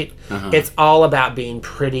 right? It's all about being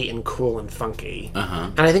pretty and cool and funky.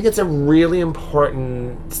 And I think it's a really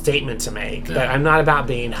important statement to make, that I'm not about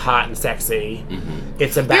being hot and sexy.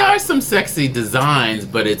 It's about... There are some sexy designs,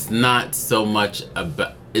 but it's not so much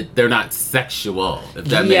about... they're not sexual, if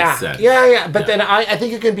that makes sense. Yeah. But then I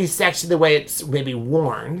think it can be sexy the way it's maybe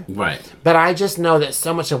worn. Right. But I just know that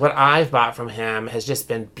so much of what I've bought from him has just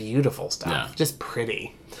been beautiful stuff. Just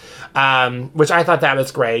pretty. Which I thought that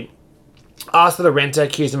was great. Also, the Renta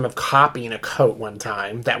accused him of copying a coat one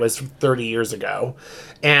time. That was 30 years ago.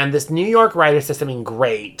 And this New York writer said something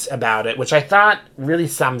great about it, which I thought really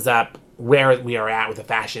sums up where we are at with the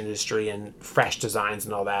fashion industry and fresh designs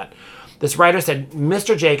and all that. This writer said,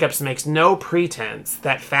 Mr. Jacobs makes no pretense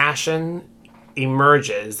that fashion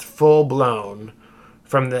emerges full-blown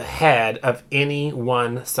from the head of any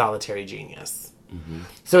one solitary genius.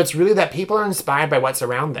 So it's really that people are inspired by what's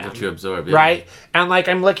around them. What you absorb, yeah. Right? And like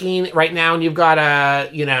I'm looking right now and you've got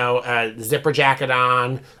a zipper jacket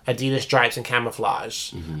on, Adidas stripes and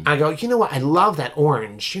camouflage. I go, you know what? I love that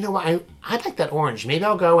orange. You know what? I like that orange. Maybe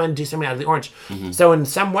I'll go and do something out of the orange. So in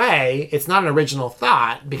some way, it's not an original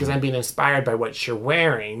thought because I'm being inspired by what you're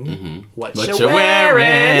wearing. What you're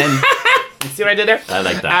wearing. You see what I did there? I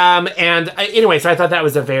like that. Anyway, so I thought that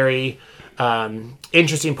was a very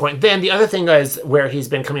interesting point. Then the other thing is where he's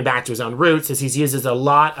been coming back to his own roots is he uses a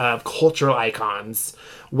lot of cultural icons,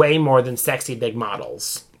 way more than sexy big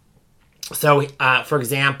models. So, for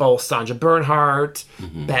example, Sandra Bernhardt,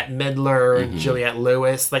 Bette Midler, Juliette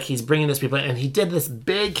Lewis, like he's bringing those people in. And he did this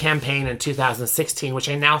big campaign in 2016, which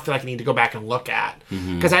I now feel like I need to go back and look at.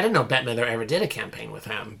 Because I didn't know Bette Midler ever did a campaign with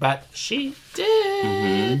him, but she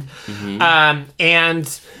did.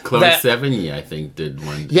 And Chloe Sevigny, I think, did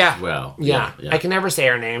one as well. Yeah. I can never say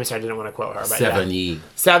her name, so I didn't want to quote her. But Sevigny.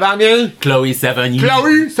 Sevigny. Chloe Sevigny.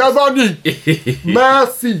 Chloe Sevigny.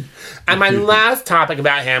 Merci. And my last topic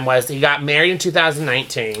about him was he got married in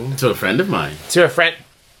 2019 to a friend of mine. To a friend.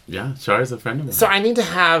 Yeah, Char is a friend of mine. So I need to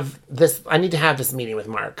have this. I need to have this meeting with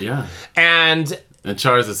Mark. Yeah. And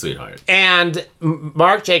Char is a sweetheart. And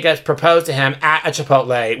Marc Jacobs proposed to him at a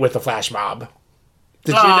Chipotle with a flash mob.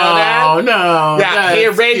 Did you know that? Oh, no. Yeah, he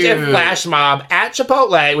arranged a flash mob at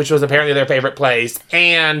Chipotle, which was apparently their favorite place,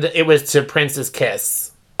 and it was to Prince's kiss.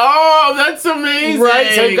 Oh, that's amazing.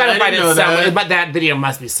 Right? So you gotta find it somewhere. But that video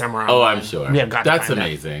must be somewhere online. Oh, I'm sure. Yeah, got That's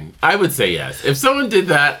amazing. I would say yes. If someone did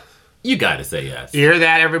that, you gotta say yes. You hear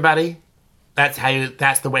that, everybody? That's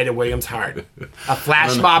the way to William's heart. A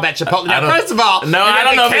flash mob at Chipotle. Now, first of all, no, I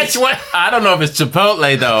don't know if it's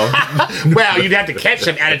Chipotle though. Well, you'd have to catch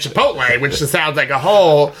him at a Chipotle, which just sounds like a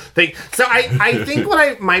whole thing. So I think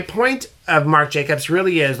my point of Marc Jacobs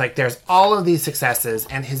really is like there's all of these successes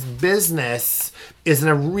and his business is in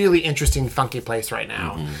a really interesting, funky place right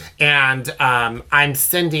now. And I'm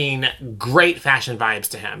sending great fashion vibes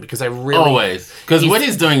to him because I really... Always. Because what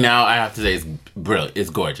he's doing now, I have to say, is brilliant.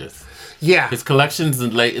 It's gorgeous. Yeah. His collections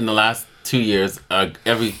in the last 2 years are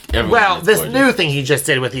every well, this new thing he just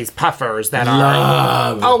did with these puffers that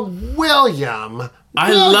are... Oh, William...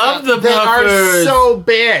 I love the puffers. They are so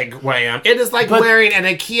big, William. It is like wearing an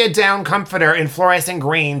IKEA down comforter in fluorescent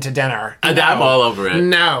green to dinner. No. I'm all over it.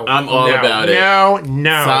 No. I'm all about it.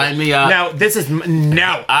 No. Sign me up. No, this is...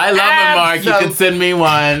 No. I love it, Mark. You can send me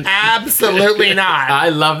one. Absolutely not. I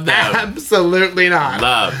love them. Absolutely not.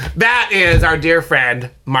 Love. That is our dear friend,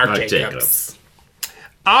 Marc Jacobs.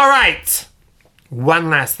 All right. One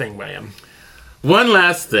last thing, William. One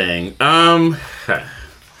last thing.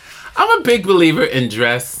 I'm a big believer in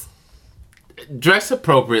dress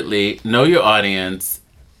appropriately, know your audience,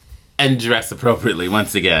 and dress appropriately.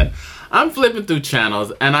 Once again, I'm flipping through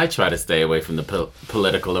channels, and I try to stay away from the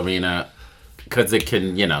political arena because it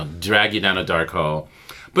can, drag you down a dark hole.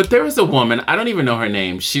 But there was a woman, I don't even know her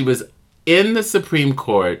name. She was in the Supreme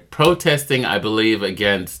Court protesting, I believe,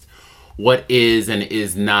 against what is and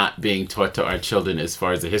is not being taught to our children as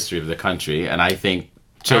far as the history of the country. And I think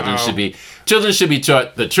children should be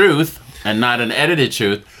taught the truth and not an edited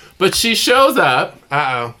truth. But she shows up.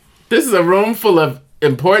 This is a room full of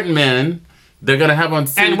important men. They're gonna have on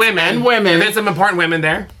suits and women. There's some important women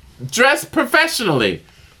there. Dressed professionally.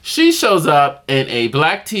 She shows up in a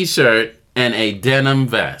black t-shirt and a denim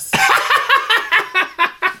vest.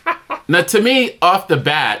 Now, to me, off the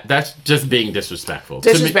bat, that's just being disrespectful.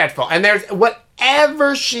 Disrespectful. And there's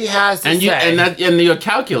whatever she has to say. And you're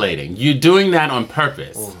calculating. You're doing that on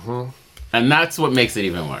purpose. And that's what makes it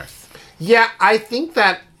even worse. Yeah, I think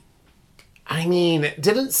that,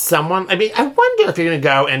 didn't someone... I wonder if you're going to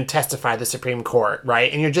go and testify at the Supreme Court,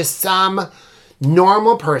 right? And you're just some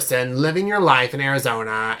normal person living your life in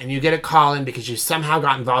Arizona, and you get a call in because you somehow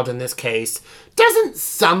got involved in this case. Doesn't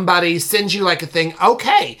somebody send you like a thing?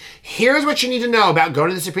 Okay, here's what you need to know about going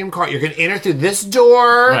to the Supreme Court. You're going to enter through this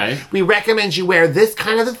door. Right. We recommend you wear this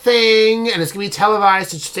kind of a thing, and it's going to be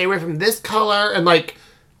televised to stay away from this color. And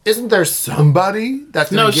isn't there somebody that's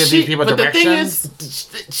going to give these people directions? The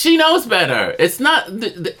thing is, she knows better. It's not.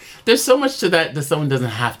 There's so much to that someone doesn't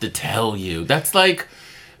have to tell you. That's like,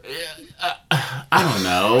 I don't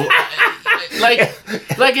know.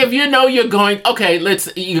 like if you know you're going, okay,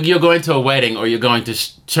 you're going to a wedding or you're going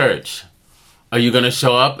to church. Are you going to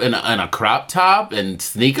show up in a crop top and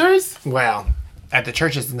sneakers? Well, at the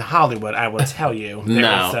churches in Hollywood, I will tell you.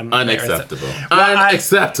 Unacceptable. Well,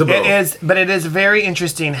 Unacceptable. It is, but it is very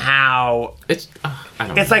interesting how It's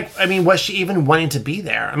like, I mean, was she even wanting to be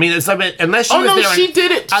there? I mean, it's like, unless she Oh, was no, there. she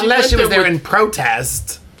did it. She Unless went she was there there with- in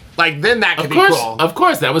protest, like then that could be cool. Of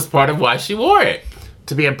course, that was part of why she wore it.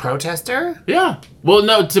 To be a protester? Yeah. Well,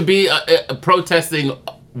 no, to be protesting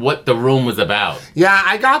what the room was about. Yeah,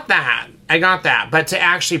 I got that. But to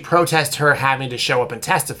actually protest her having to show up and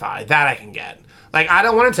testify, that I can get. Like, I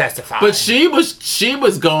don't want to testify. But she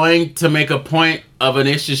was going to make a point of an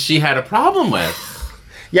issue she had a problem with.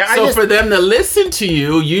 yeah, So for them to listen to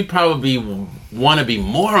you, you'd probably want to be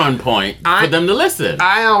more on point for them to listen.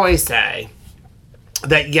 I always say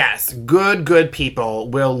that yes, good people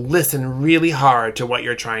will listen really hard to what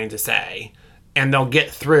you're trying to say, and they'll get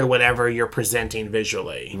through whatever you're presenting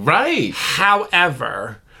visually. Right.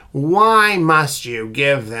 However, why must you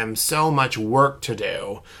give them so much work to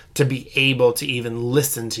do to be able to even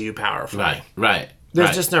listen to you powerfully? Right.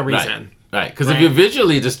 There's just no reason. Right. Because if you're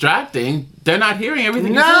visually distracting, they're not hearing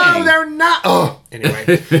everything you're saying. No, they're not. Oh,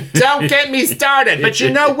 anyway, don't get me started. But you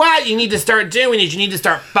know what? You need to start doing is you need to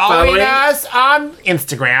start following us on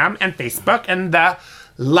Instagram and Facebook and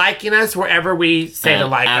liking us wherever we say to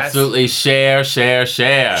like us. Absolutely share. Share.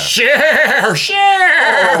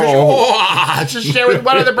 Oh. Just share with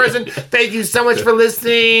one other person. Thank you so much for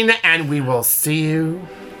listening, and we will see you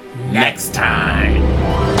next time.